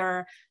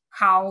after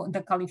how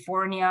the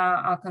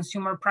California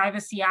Consumer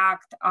Privacy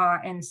Act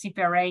and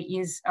CPRA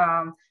is,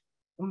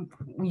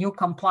 you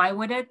comply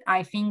with it.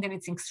 I think that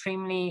it's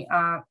extremely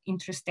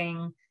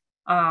interesting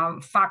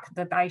fact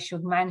that I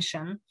should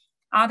mention.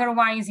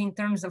 Otherwise, in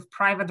terms of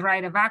private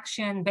right of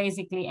action,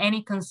 basically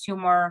any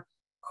consumer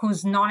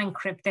whose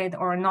non-encrypted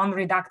or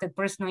non-redacted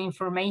personal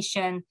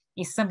information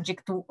is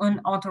subject to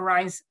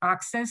unauthorized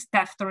access,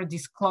 theft, or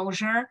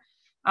disclosure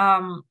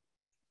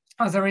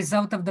as a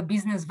result of the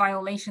business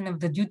violation of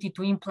the duty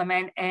to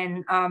implement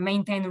and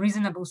maintain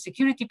reasonable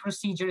security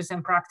procedures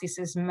and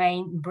practices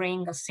may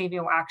bring a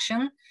civil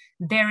action.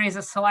 There is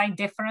a slight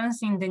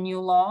difference in the new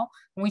law,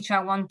 which I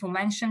want to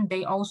mention.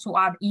 They also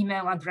add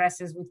email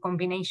addresses with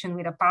combination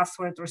with a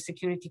password or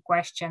security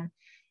question,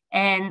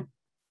 and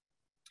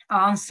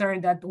answer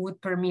that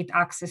would permit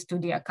access to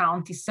the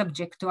account is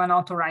subject to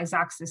unauthorized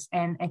access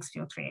and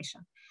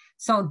exfiltration.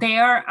 So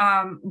there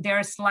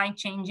are slight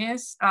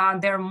changes.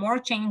 There are more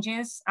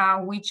changes,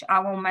 which I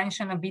will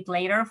mention a bit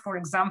later. For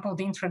example,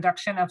 the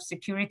introduction of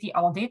security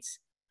audits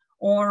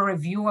or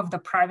review of the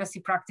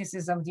privacy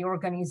practices of the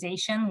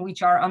organization,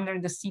 which are under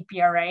the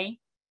CPRA.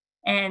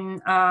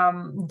 And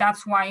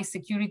that's why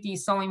security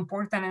is so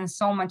important and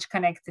so much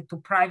connected to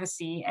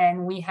privacy.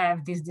 And we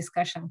have this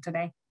discussion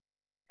today.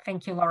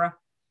 Thank you, Laura.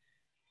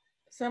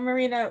 So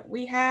Marina,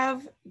 we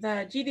have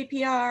the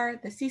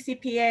GDPR, the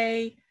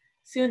CCPA,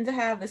 soon to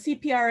have the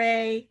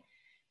CPRA,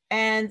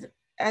 and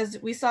as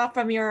we saw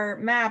from your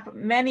map,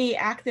 many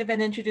active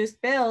and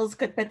introduced bills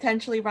could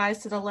potentially rise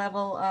to the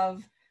level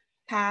of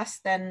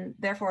passed and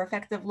therefore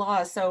effective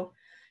laws. So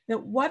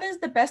what is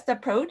the best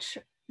approach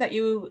that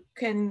you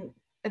can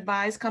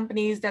advise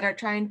companies that are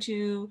trying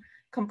to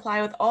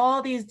comply with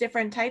all these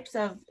different types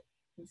of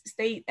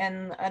state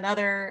and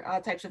other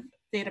types of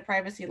data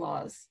privacy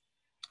laws?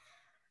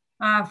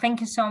 Thank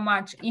you so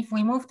much. If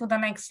we move to the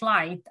next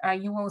slide,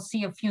 you will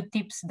see a few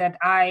tips that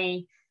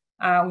I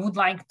would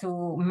like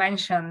to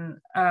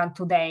mention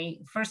today.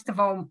 First of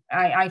all,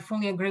 I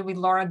fully agree with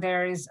Laura.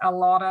 There is a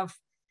lot of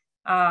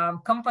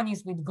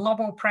companies with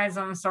global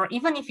presence, or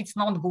even if it's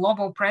not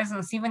global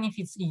presence, even if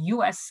it's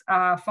US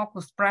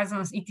focused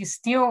presence, it is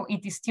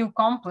still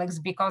complex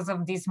because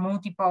of these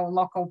multiple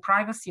local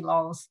privacy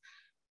laws.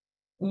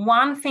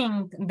 One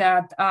thing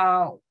that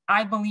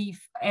I believe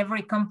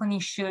every company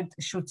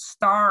should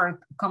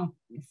start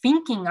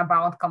thinking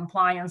about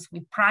compliance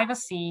with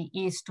privacy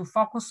is to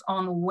focus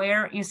on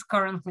where is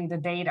currently the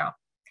data.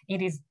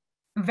 It is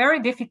very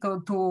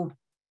difficult to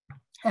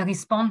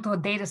respond to a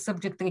data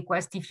subject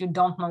request if you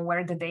don't know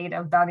where the data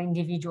of that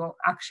individual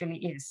actually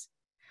is.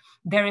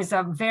 There is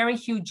a very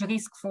huge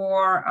risk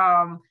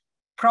for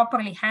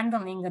properly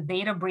handling a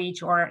data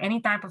breach or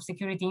any type of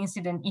security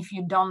incident if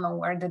you don't know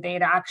where the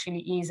data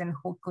actually is and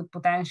who could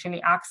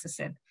potentially access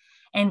it.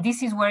 And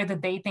this is where the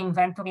data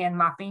inventory and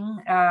mapping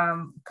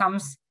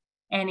comes.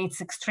 And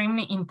it's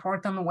extremely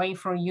important way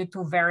for you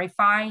to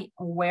verify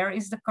where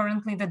is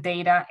currently the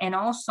data. And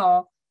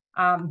also,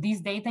 this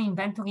data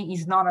inventory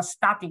is not a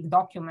static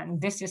document.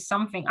 This is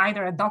something,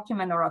 either a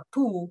document or a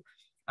tool,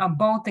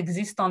 both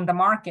exist on the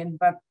market,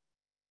 but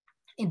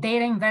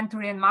data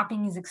inventory and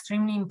mapping is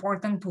extremely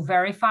important to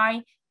verify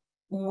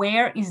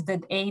where is the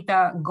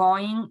data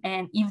going,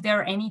 and if there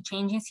are any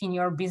changes in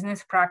your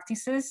business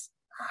practices,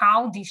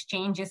 how these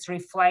changes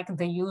reflect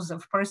the use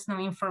of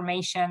personal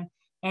information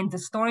and the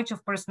storage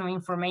of personal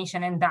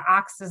information and the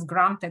access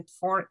granted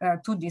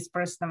to this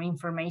personal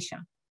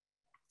information.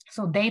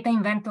 So data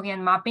inventory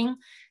and mapping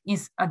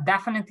is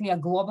definitely a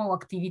global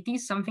activity,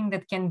 something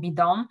that can be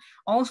done.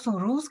 Also,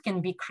 rules can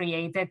be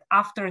created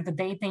after the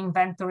data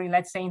inventory,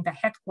 let's say in the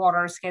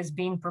headquarters, has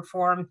been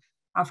performed,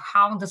 of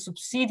how the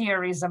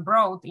subsidiaries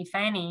abroad, if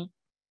any,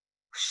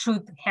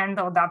 should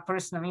handle that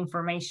personal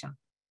information.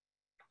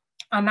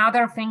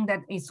 Another thing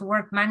that is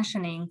worth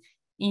mentioning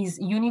is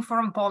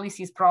uniform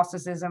policies,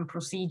 processes, and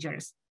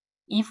procedures.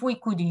 If we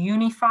could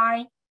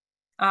unify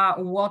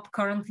what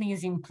currently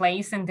is in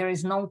place, and there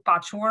is no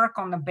patchwork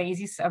on the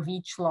basis of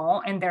each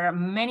law, and there are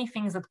many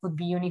things that could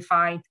be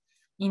unified.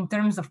 in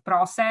terms of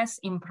process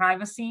in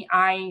privacy,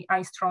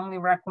 I strongly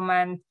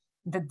recommend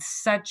that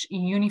such a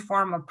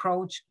uniform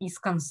approach is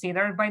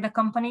considered by the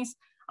companies.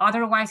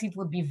 Otherwise, it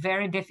would be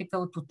very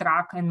difficult to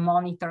track and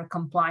monitor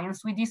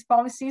compliance with these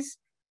policies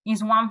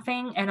is one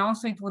thing. And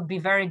also it would be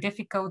very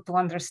difficult to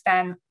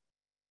understand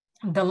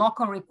the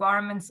local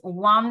requirements.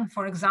 One,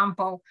 for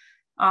example,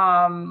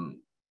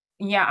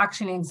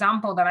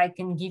 example that I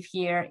can give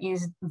here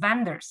is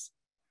vendors.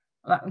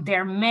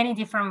 There are many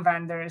different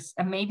vendors,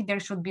 and maybe there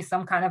should be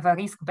some kind of a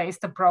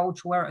risk-based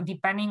approach where,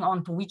 depending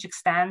on to which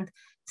extent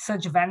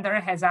such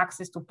vendor has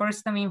access to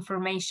personal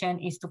information,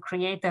 is to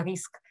create a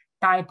risk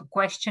type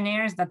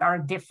questionnaires that are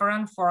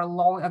different for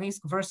low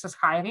risk versus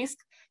high risk.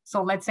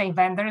 So let's say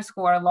vendors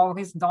who are low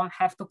risk don't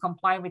have to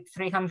comply with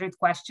 300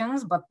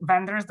 questions, but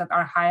vendors that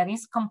are high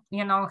risk,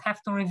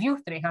 have to review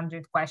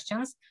 300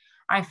 questions.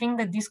 I think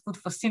that this could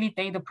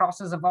facilitate the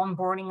process of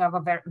onboarding of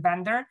a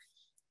vendor.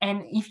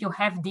 And if you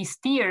have these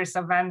tiers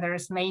of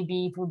vendors,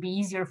 maybe it will be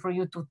easier for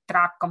you to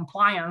track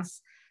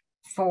compliance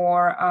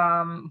for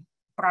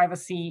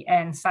privacy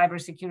and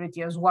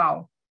cybersecurity as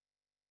well.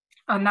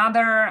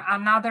 Another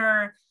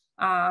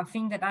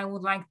thing that I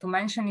would like to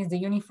mention is the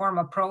uniform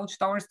approach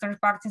towards third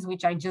parties,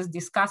 which I just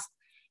discussed,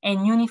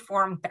 and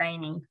uniform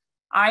training.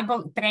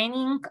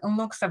 Training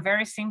looks a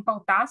very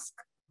simple task,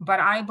 but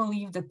I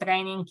believe the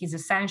training is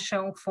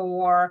essential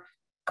for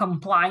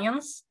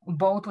compliance,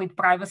 both with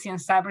privacy and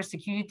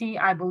cybersecurity.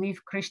 I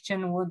believe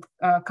Christian would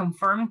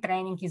confirm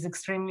training is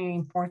extremely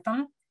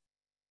important.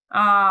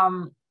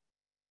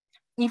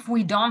 If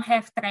we don't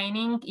have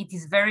training, it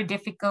is very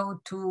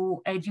difficult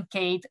to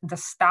educate the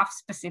staff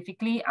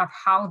specifically of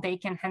how they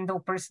can handle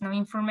personal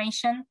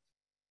information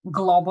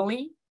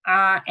globally.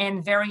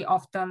 And very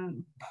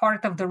often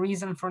part of the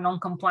reason for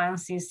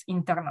non-compliance is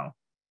internal,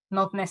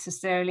 not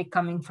necessarily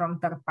coming from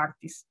third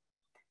parties.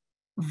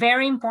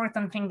 Very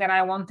important thing that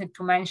I wanted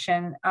to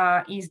mention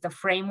is the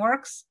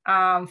frameworks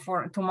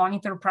to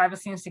monitor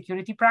privacy and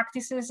security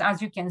practices. As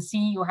you can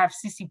see, you have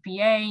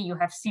CCPA, you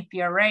have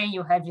CPRA,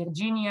 you have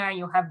Virginia,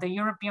 you have the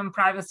European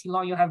privacy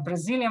law, you have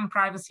Brazilian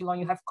privacy law,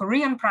 you have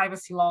Korean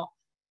privacy law.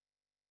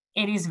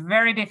 It is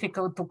very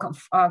difficult to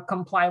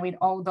comply with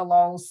all the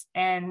laws.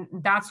 And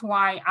that's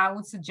why I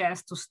would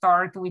suggest to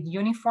start with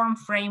uniform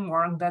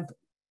framework that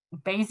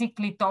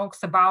basically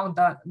talks about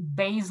the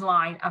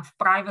baseline of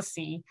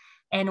privacy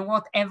and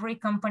what every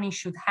company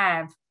should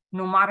have,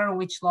 no matter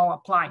which law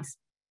applies.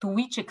 To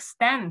which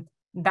extent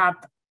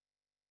that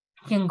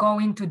can go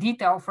into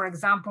detail, for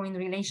example, in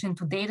relation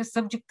to data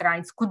subject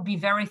rights, could be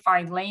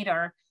verified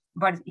later.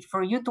 But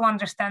for you to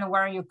understand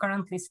where you're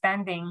currently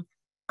standing,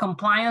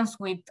 compliance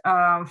with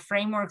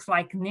frameworks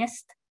like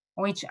NIST,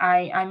 which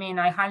I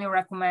highly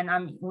recommend.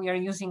 We are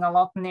using a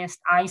lot NIST,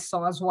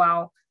 ISO as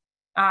well.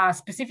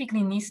 Specifically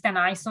NIST and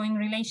ISO in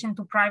relation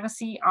to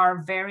privacy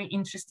are very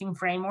interesting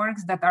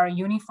frameworks that are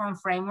uniform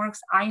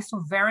frameworks.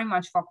 ISO very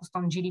much focused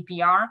on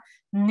GDPR.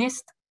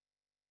 NIST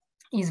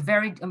is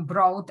very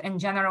broad and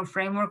general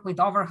framework with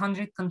over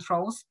 100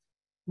 controls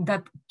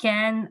that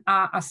can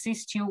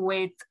assist you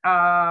with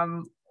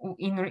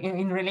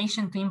in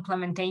relation to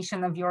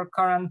implementation of your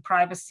current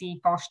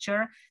privacy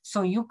posture,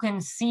 so you can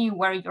see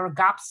where your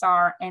gaps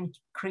are and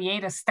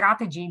create a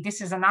strategy. This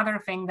is another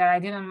thing that I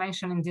didn't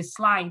mention in this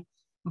slide,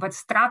 but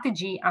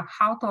strategy of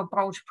how to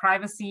approach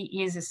privacy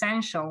is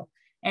essential.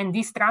 And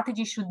this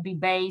strategy should be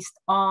based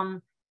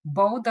on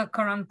both the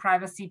current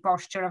privacy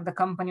posture of the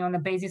company on the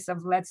basis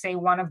of, let's say,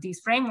 one of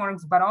these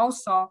frameworks, but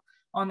also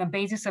on the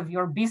basis of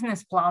your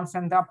business plans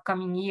and the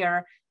upcoming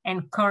year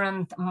and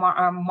current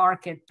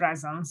market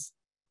presence.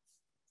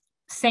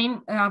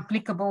 Same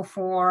applicable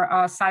for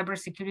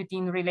cybersecurity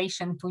in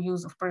relation to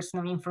use of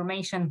personal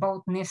information.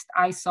 Both NIST,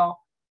 ISO,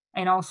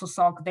 and also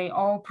SOC, they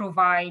all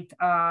provide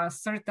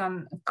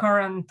certain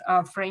current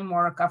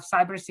framework of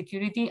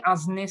cybersecurity,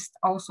 as NIST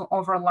also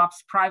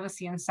overlaps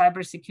privacy and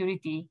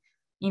cybersecurity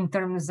in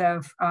terms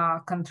of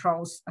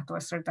controls to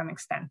a certain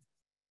extent.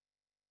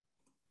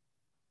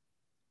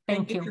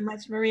 Thank you so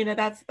much, Marina.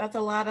 That's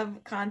a lot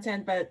of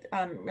content, but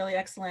really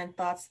excellent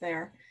thoughts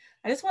there.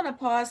 I just want to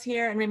pause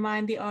here and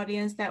remind the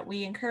audience that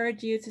we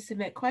encourage you to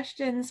submit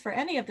questions for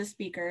any of the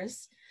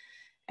speakers.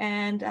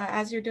 And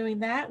as you're doing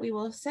that, we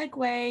will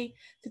segue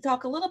to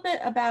talk a little bit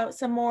about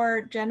some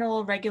more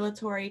general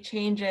regulatory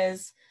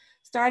changes,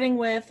 starting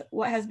with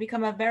what has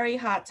become a very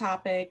hot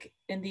topic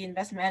in the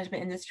investment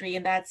management industry,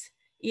 and that's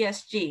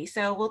ESG.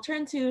 So we'll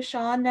turn to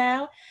Sean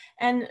now.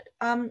 And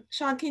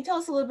Sean, can you tell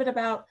us a little bit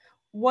about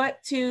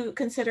what to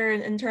consider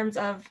in terms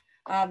of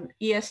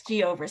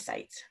ESG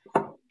oversight?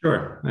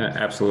 Sure,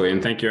 absolutely.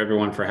 And thank you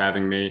everyone for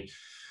having me.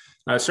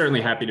 Certainly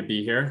happy to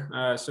be here.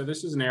 So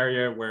this is an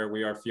area where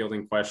we are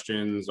fielding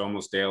questions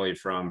almost daily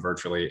from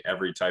virtually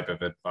every type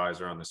of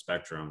advisor on the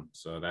spectrum.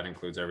 So that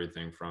includes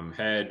everything from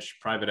hedge,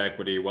 private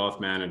equity, wealth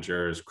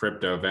managers,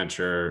 crypto,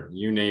 venture,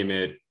 you name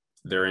it,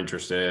 they're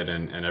interested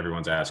and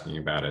everyone's asking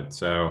about it.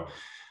 So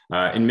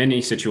in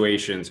many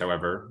situations,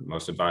 however,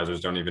 most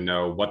advisors don't even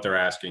know what they're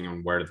asking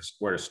and where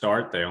to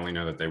start. They only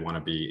know that they want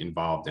to be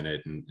involved in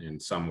it in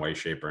some way,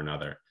 shape, or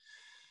another.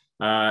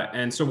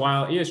 And so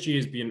while ESG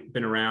has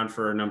been around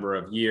for a number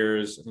of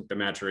years, I think the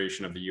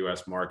maturation of the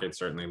US market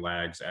certainly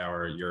lags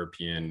our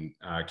European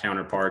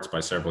counterparts by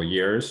several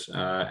years.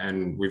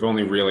 And we've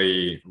only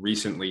really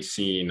recently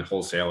seen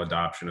wholesale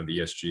adoption of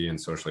ESG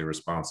and socially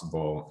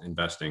responsible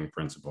investing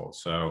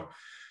principles. So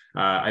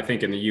I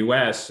think in the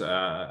US,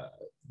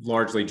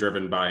 largely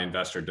driven by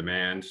investor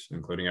demand,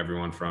 including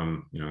everyone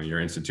from your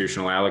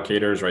institutional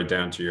allocators right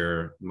down to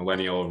your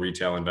millennial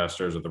retail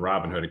investors with the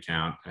Robinhood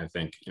account. I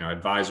think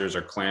advisors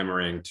are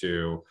clamoring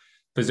to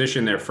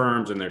position their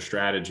firms and their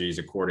strategies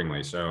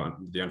accordingly. So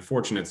the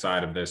unfortunate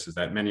side of this is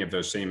that many of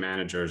those same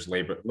managers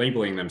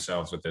labeling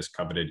themselves with this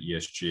coveted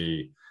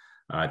ESG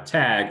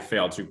tag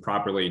fail to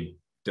properly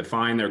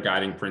define their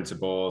guiding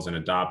principles and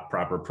adopt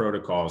proper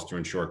protocols to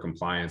ensure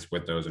compliance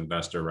with those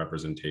investor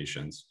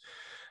representations.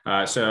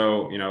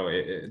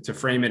 To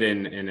frame it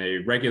in a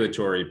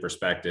regulatory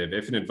perspective,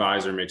 if an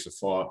advisor makes a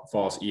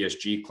false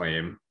ESG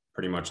claim,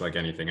 pretty much like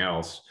anything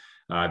else,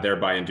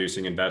 thereby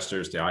inducing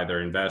investors to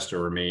either invest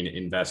or remain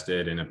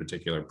invested in a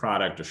particular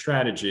product or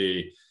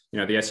strategy,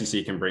 the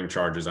SEC can bring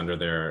charges under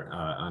their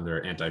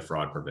under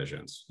anti-fraud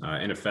provisions.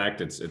 In effect,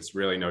 it's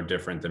really no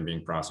different than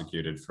being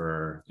prosecuted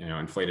for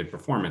inflated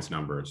performance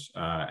numbers.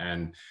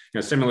 And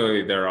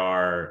similarly, there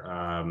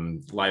are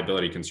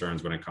liability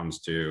concerns when it comes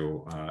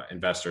to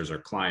investors or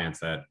clients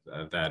that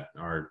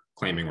are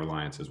claiming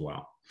reliance as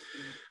well.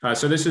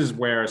 So this is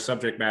where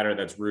subject matter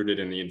that's rooted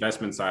in the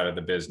investment side of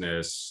the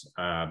business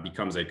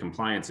becomes a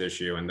compliance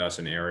issue and thus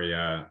an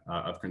area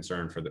of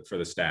concern for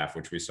the staff,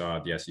 which we saw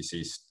the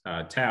SEC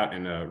tout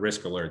in a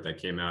risk alert that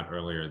came out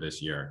earlier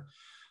this year.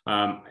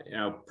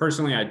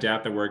 Personally, I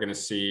doubt that we're going to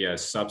see a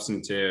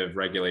substantive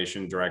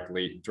regulation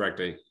directly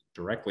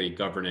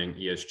governing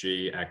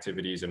ESG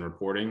activities and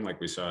reporting like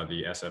we saw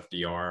the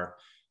SFDR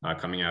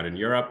coming out in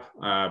Europe,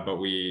 but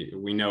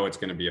we know it's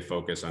going to be a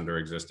focus under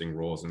existing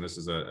rules, and this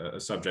is a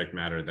subject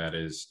matter that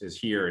is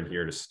here and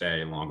here to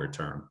stay longer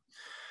term.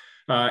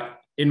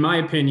 In my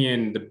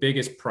opinion, the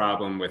biggest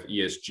problem with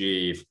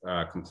ESG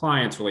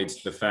compliance relates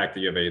to the fact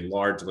that you have a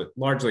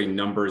largely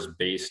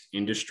numbers-based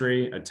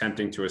industry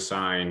attempting to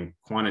assign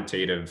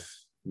quantitative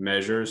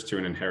measures to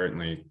an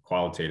inherently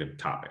qualitative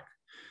topic.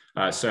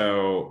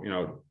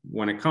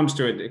 When it comes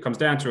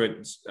down to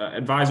it,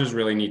 advisors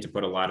really need to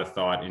put a lot of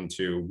thought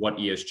into what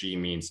ESG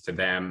means to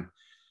them,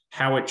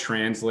 how it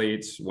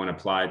translates when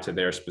applied to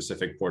their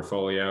specific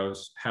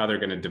portfolios, how they're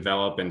going to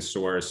develop and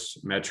source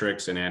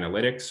metrics and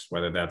analytics,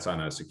 whether that's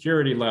on a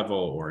security level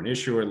or an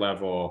issuer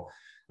level,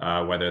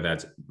 whether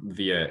that's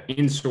via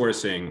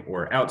insourcing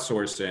or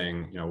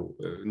outsourcing.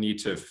 Need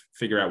to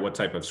figure out what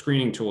type of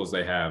screening tools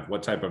they have,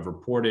 what type of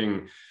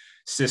reporting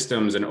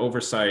systems and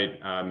oversight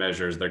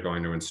measures they're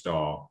going to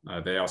install.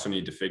 They also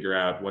need to figure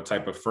out what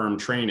type of firm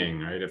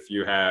training, right? If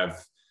you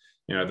have,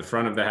 the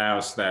front of the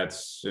house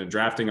that's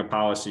drafting a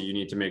policy, you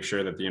need to make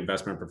sure that the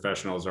investment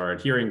professionals are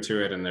adhering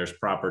to it and there's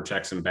proper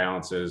checks and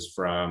balances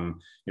from,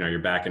 your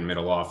back and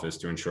middle office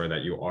to ensure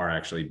that you are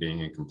actually being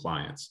in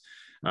compliance.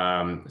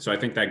 So I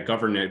think that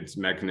governance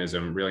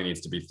mechanism really needs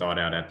to be thought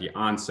out at the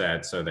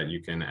onset so that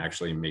you can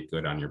actually make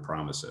good on your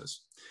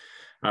promises.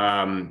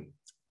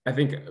 I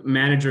think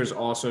managers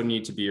also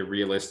need to be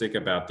realistic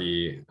about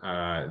the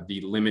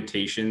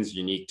limitations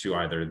unique to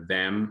either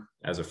them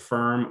as a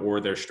firm or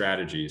their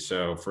strategy.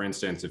 So for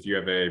instance, if you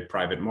have a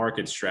private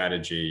market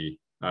strategy,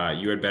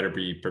 you had better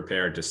be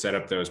prepared to set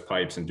up those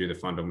pipes and do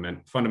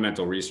the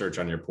fundamental research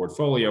on your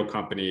portfolio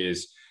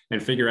companies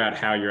and figure out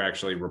how you're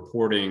actually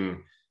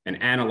reporting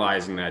and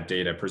analyzing that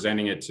data,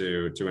 presenting it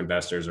to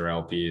investors or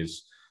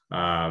LPs.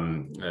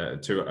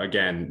 To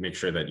again make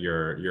sure that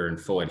you're in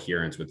full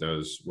adherence with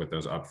those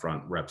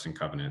upfront reps and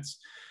covenants.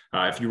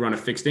 If you run a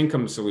fixed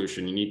income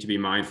solution, you need to be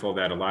mindful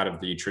that a lot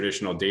of the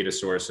traditional data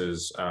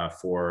sources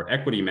for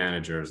equity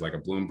managers like a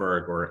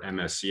Bloomberg or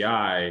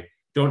MSCI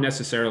don't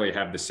necessarily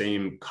have the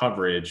same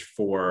coverage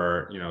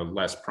for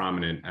less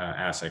prominent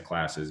asset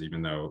classes,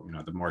 even though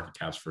the market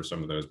caps for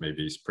some of those may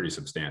be pretty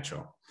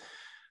substantial.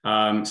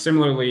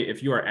 Similarly,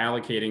 if you are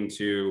allocating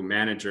to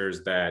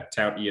managers that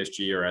tout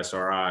ESG or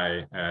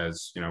SRI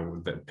as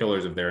the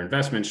pillars of their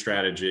investment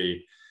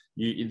strategy,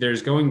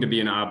 there's going to be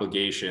an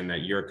obligation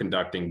that you're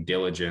conducting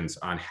diligence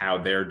on how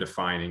they're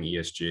defining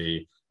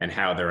ESG and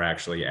how they're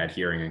actually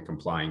adhering and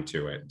complying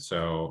to it.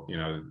 So,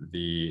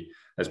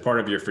 as part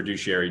of your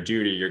fiduciary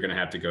duty, you're going to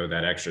have to go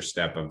that extra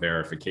step of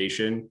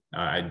verification.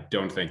 I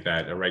don't think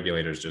that a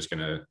regulator is just going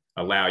to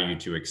allow you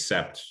to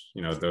accept,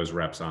 those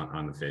reps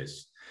on the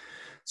face.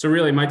 So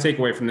really, my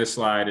takeaway from this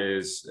slide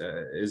is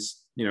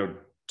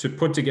to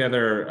put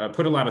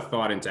a lot of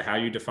thought into how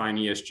you define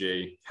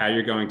ESG, how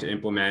you're going to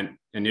implement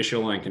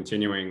initial and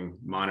continuing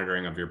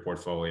monitoring of your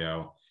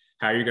portfolio,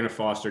 how you're going to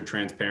foster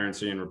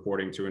transparency and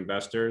reporting to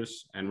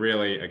investors, and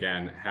really,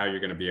 again, how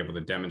you're going to be able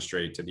to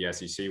demonstrate to the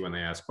SEC when they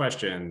ask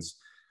questions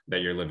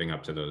that you're living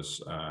up to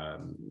those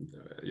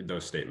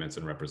statements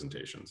and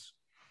representations.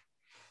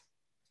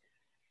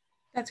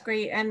 That's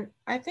great. And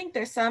I think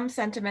there's some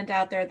sentiment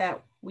out there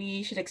that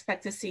we should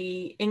expect to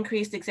see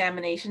increased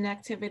examination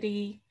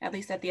activity, at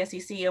least at the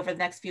SEC, over the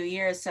next few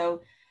years.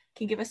 So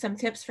Can you give us some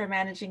tips for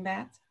managing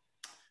that?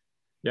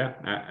 Yeah,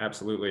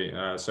 absolutely.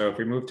 So if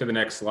we move to the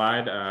next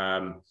slide,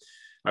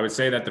 I would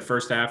say that the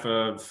first half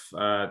of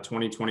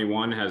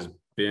 2021 has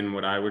been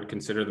what I would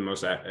consider the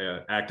most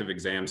active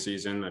exam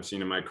season I've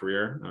seen in my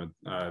career.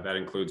 That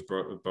includes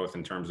both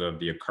in terms of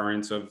the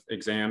occurrence of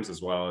exams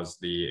as well as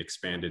the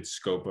expanded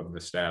scope of the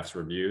staff's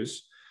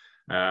reviews.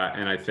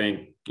 And I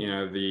think, you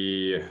know,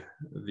 the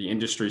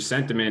industry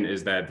sentiment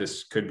is that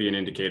this could be an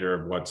indicator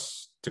of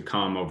what's to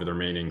come over the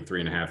remaining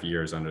 3.5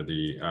 years under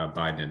the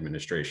Biden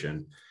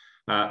administration.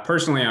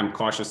 Personally, I'm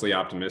cautiously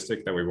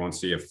optimistic that we won't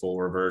see a full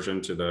reversion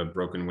to the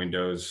broken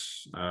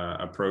windows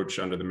approach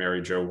under the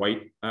Mary Jo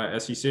White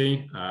SEC.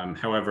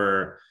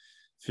 However,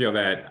 I feel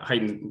that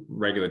heightened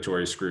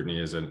regulatory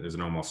scrutiny is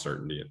an almost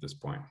certainty at this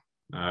point.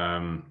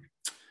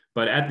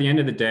 But at the end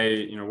of the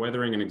day, you know,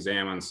 weathering an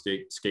exam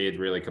unscathed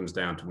really comes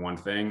down to one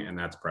thing, and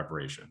that's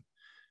preparation.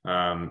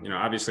 You know,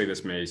 obviously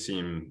this may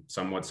seem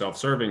somewhat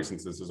self-serving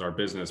since this is our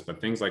business, but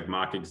things like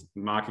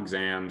mock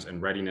exams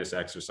and readiness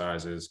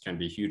exercises can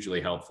be hugely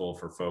helpful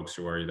for folks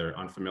who are either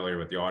unfamiliar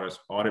with the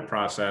audit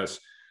process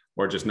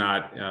or just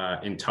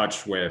not in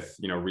touch with,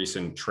 you know,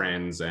 recent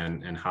trends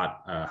and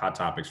hot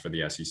topics for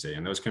the SEC.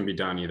 And those can be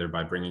done either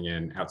by bringing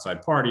in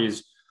outside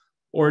parties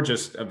or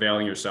just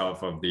availing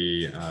yourself of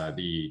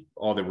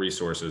all the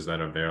resources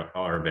that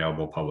are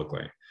available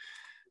publicly.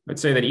 I'd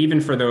say that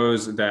even for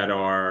those that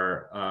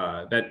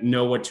are that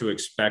know what to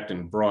expect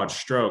in broad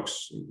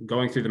strokes,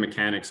 going through the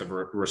mechanics of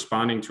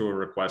responding to a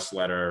request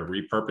letter,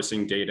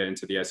 repurposing data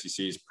into the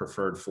SEC's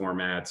preferred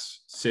formats,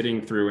 sitting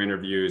through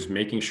interviews,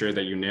 making sure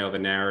that you nail the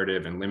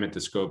narrative and limit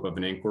the scope of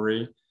an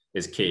inquiry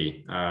is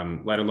key.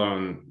 Let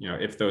alone, you know,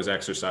 if those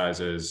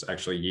exercises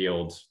actually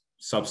yield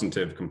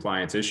substantive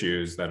compliance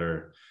issues that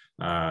are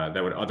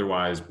that would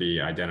otherwise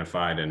be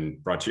identified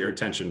and brought to your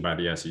attention by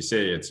the SEC,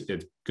 it's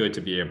good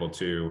to be able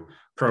to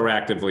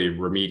proactively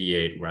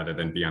remediate rather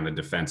than be on the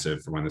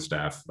defensive for when the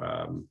staff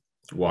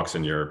walks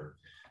in your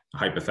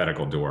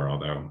hypothetical door,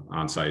 although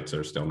on-sites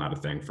are still not a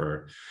thing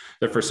for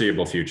the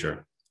foreseeable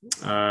future.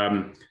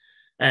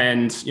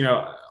 And, you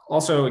know,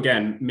 also,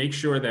 again, make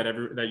sure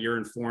that you're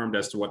informed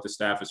as to what the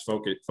staff is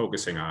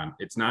focusing on.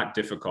 It's not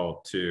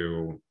difficult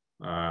to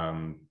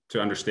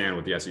understand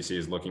what the SEC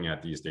is looking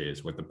at these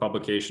days. With the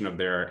publication of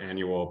their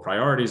annual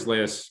priorities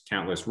list,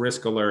 countless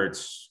risk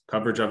alerts,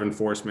 coverage of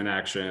enforcement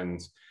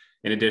actions,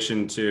 in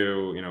addition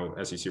to, you know,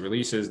 SEC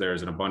releases,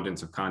 there's an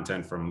abundance of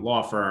content from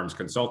law firms,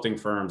 consulting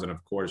firms, and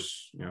of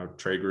course, you know,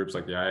 trade groups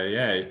like the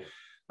IAA.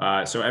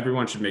 So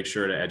everyone should make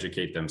sure to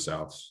educate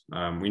themselves.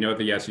 We know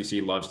the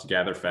SEC loves to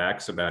gather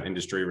facts about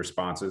industry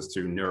responses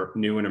to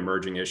new and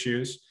emerging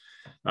issues.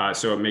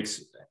 So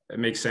it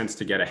makes sense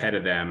to get ahead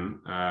of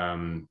them.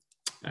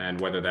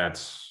 And whether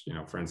that's, you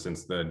know, for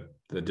instance, the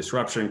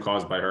disruption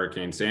caused by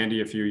Hurricane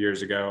Sandy a few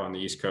years ago on the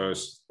East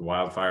Coast, the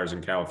wildfires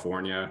in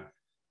California,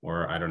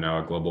 or I don't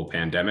know, a global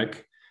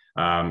pandemic.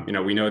 You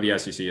know, we know the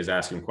SEC is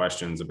asking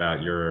questions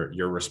about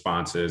your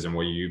responses and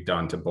what you've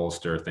done to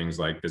bolster things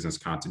like business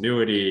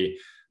continuity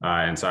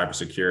and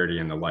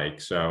cybersecurity and the like.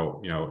 So,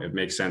 you know, it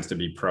makes sense to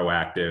be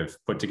proactive,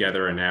 put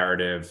together a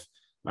narrative,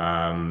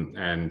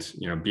 and,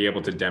 you know, be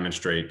able to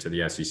demonstrate to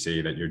the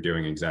SEC that you're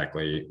doing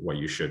exactly what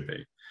you should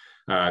be.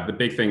 The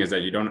big thing is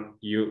that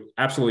you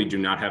absolutely do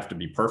not have to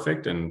be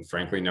perfect. And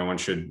frankly, no one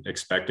should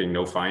expect a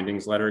no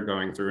findings letter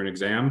going through an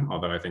exam,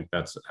 although I think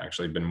that's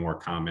actually been more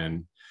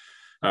common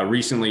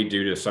recently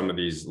due to some of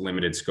these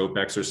limited scope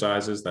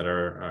exercises that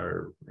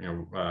are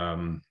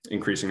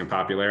increasing in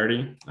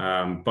popularity.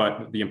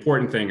 But the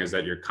important thing is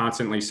that you're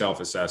constantly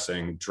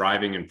self-assessing,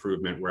 driving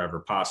improvement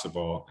wherever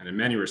possible. And in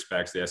many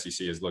respects, the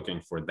SEC is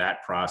looking for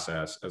that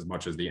process as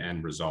much as the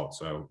end result.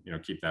 So, you know,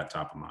 keep that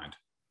top of mind.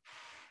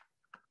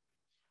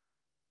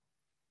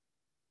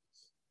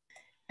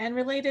 And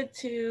related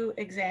to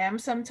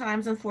exams,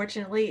 sometimes,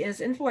 unfortunately,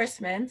 is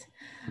enforcement.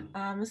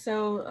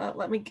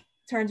 Let me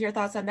turn to your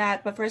thoughts on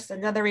that. But first,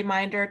 another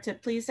reminder to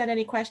please send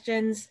any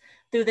questions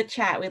through the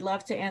chat. We'd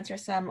love to answer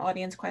some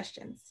audience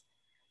questions.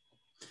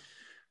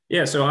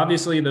 Yeah, so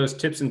obviously those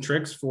tips and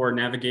tricks for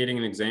navigating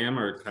an exam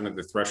are kind of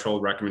the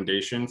threshold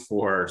recommendation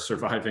for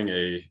surviving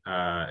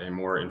a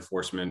more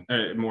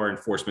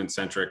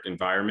enforcement-centric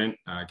environment,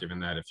 given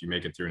that if you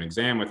make it through an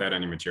exam without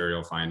any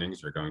material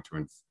findings, you're going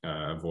to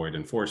avoid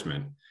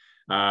enforcement.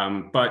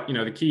 But, you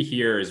know, the key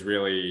here is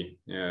really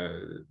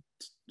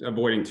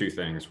avoiding two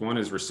things. One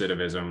is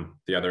recidivism,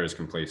 the other is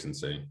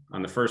complacency.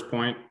 On the first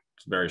point,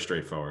 it's very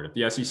straightforward. If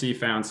the SEC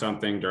found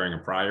something during a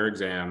prior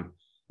exam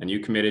and you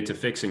committed to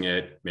fixing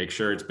it, make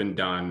sure it's been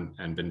done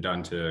and been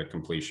done to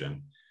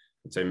completion.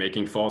 I'd say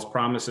making false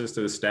promises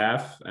to the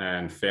staff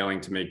and failing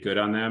to make good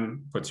on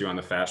them puts you on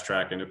the fast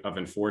track of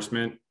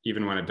enforcement,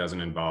 even when it doesn't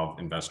involve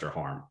investor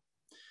harm.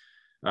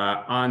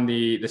 On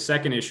the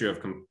second issue of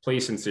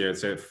complacency, I'd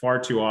say far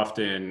too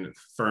often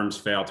firms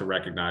fail to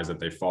recognize that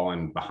they've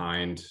fallen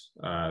behind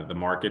the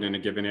market in a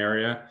given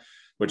area,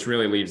 which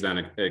really leaves them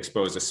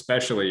exposed,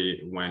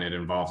 especially when it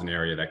involves an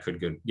area that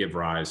could give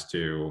rise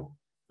to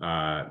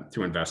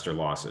investor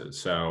losses.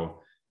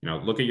 So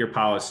look at your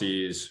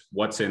policies,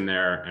 what's in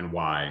there and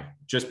why.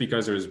 Just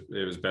because it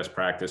was best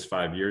practice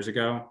 5 years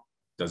ago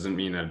doesn't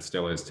mean that it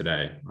still is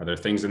today. Are there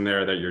things in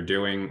there that you're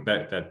doing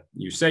that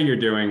you say you're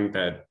doing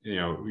that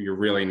you're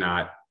really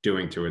not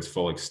doing to its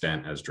full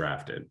extent as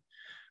drafted?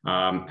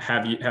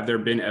 Have there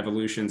been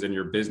evolutions in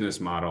your business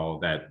model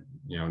that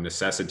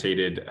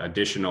necessitated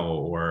additional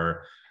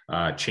or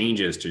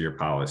changes to your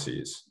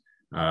policies?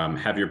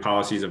 Have your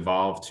policies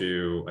evolved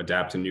to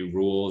adapt to new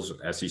rules,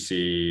 SEC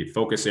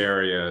focus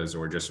areas,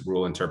 or just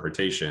rule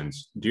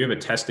interpretations? Do you have a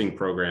testing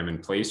program in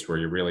place where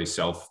you're really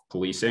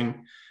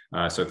self-policing?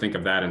 So think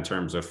of that in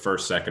terms of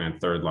first, second, and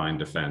third line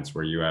defense,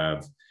 where you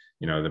have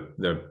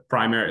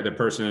the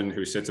person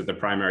who sits at the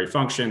primary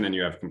function, then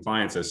you have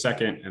compliance as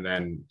second, and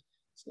then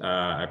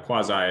a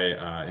quasi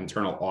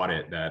internal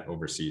audit that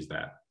oversees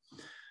that.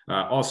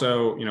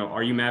 Also,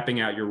 are you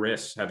mapping out your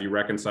risks? Have you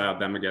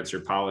reconciled them against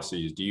your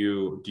policies? Do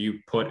you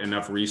put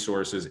enough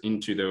resources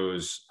into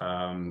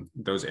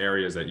those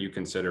areas that you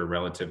consider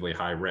relatively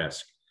high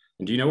risk?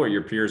 And do you know what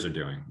your peers are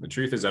doing? The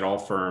truth is that all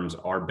firms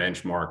are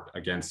benchmarked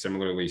against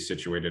similarly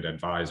situated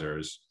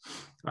advisors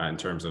in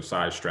terms of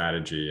size,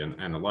 strategy,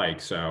 and the like.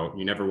 So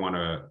you never want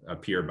to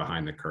appear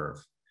behind the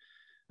curve.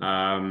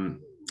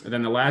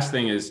 Then the last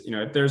thing is,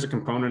 if there's a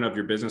component of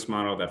your business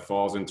model that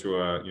falls into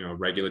a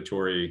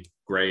regulatory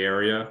gray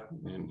area,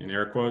 in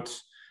air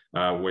quotes,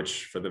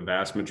 which for the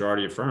vast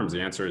majority of firms, the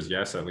answer is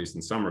yes, at least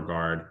in some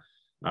regard.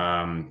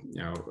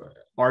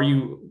 Are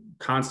you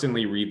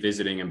constantly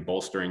revisiting and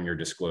bolstering your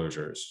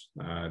disclosures?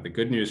 The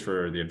good news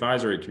for the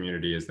advisory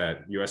community is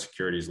that U.S.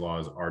 securities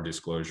laws are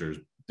disclosure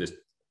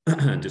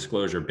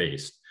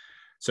based.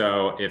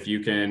 So if you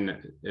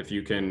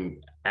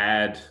can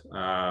add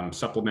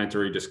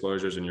supplementary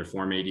disclosures in your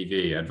Form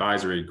ADV,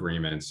 advisory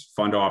agreements,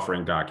 fund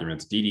offering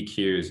documents,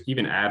 DDQs,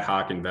 even ad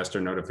hoc investor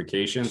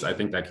notifications, I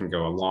think that can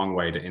go a long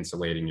way to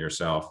insulating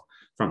yourself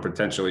from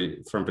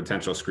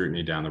potential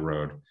scrutiny down the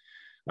road.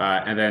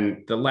 And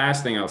then the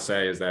last thing I'll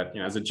say is that,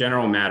 as a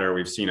general matter,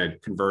 we've seen a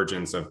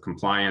convergence of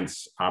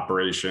compliance,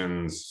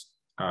 operations,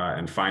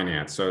 and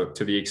finance. So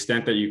to the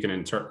extent that you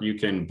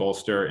can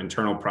bolster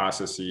internal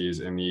processes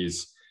in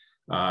these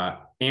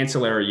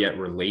ancillary yet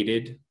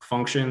related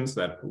functions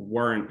that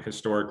weren't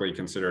historically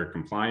considered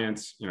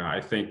compliance,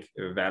 I think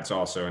that's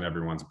also in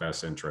everyone's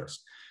best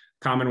interest.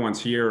 Common ones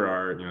here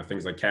are,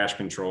 things like cash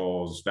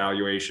controls,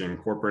 valuation,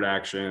 corporate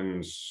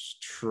actions,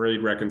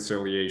 trade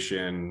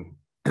reconciliation,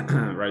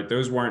 right?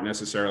 Those weren't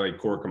necessarily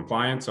core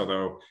compliance,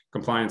 although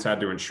compliance had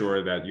to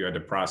ensure that you had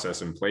a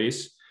process in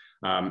place.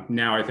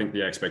 Now I think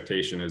the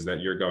expectation is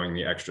that you're going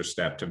the extra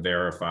step to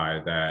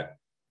verify that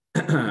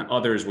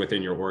others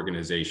within your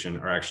organization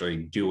are actually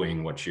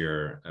doing what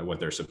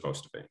they're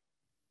supposed to be.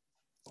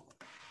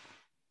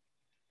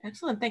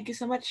 Excellent. Thank you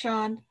so much,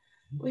 Sean.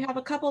 We have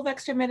a couple of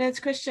extra minutes.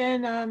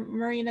 Christian,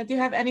 Marina, do you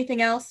have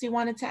anything else you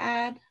wanted to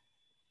add?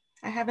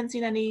 I haven't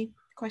seen any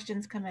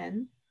questions come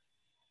in.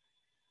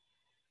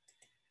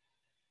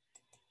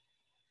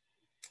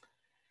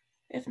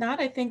 If not,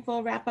 I think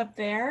we'll wrap up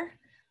there.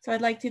 So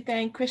I'd like to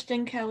thank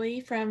Christian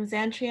Kelly from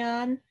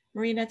Xantrion,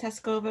 Marina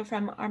Teskova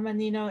from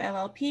Armanino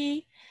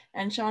LLP,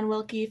 and Sean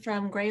Wilkie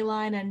from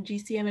Grayline and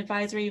GCM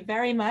Advisory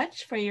very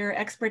much for your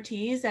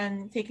expertise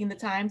and taking the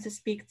time to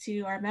speak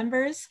to our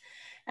members.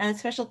 And a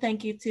special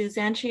thank you to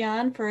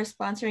Xantrion for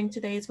sponsoring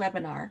today's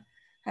webinar.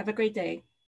 Have a great day.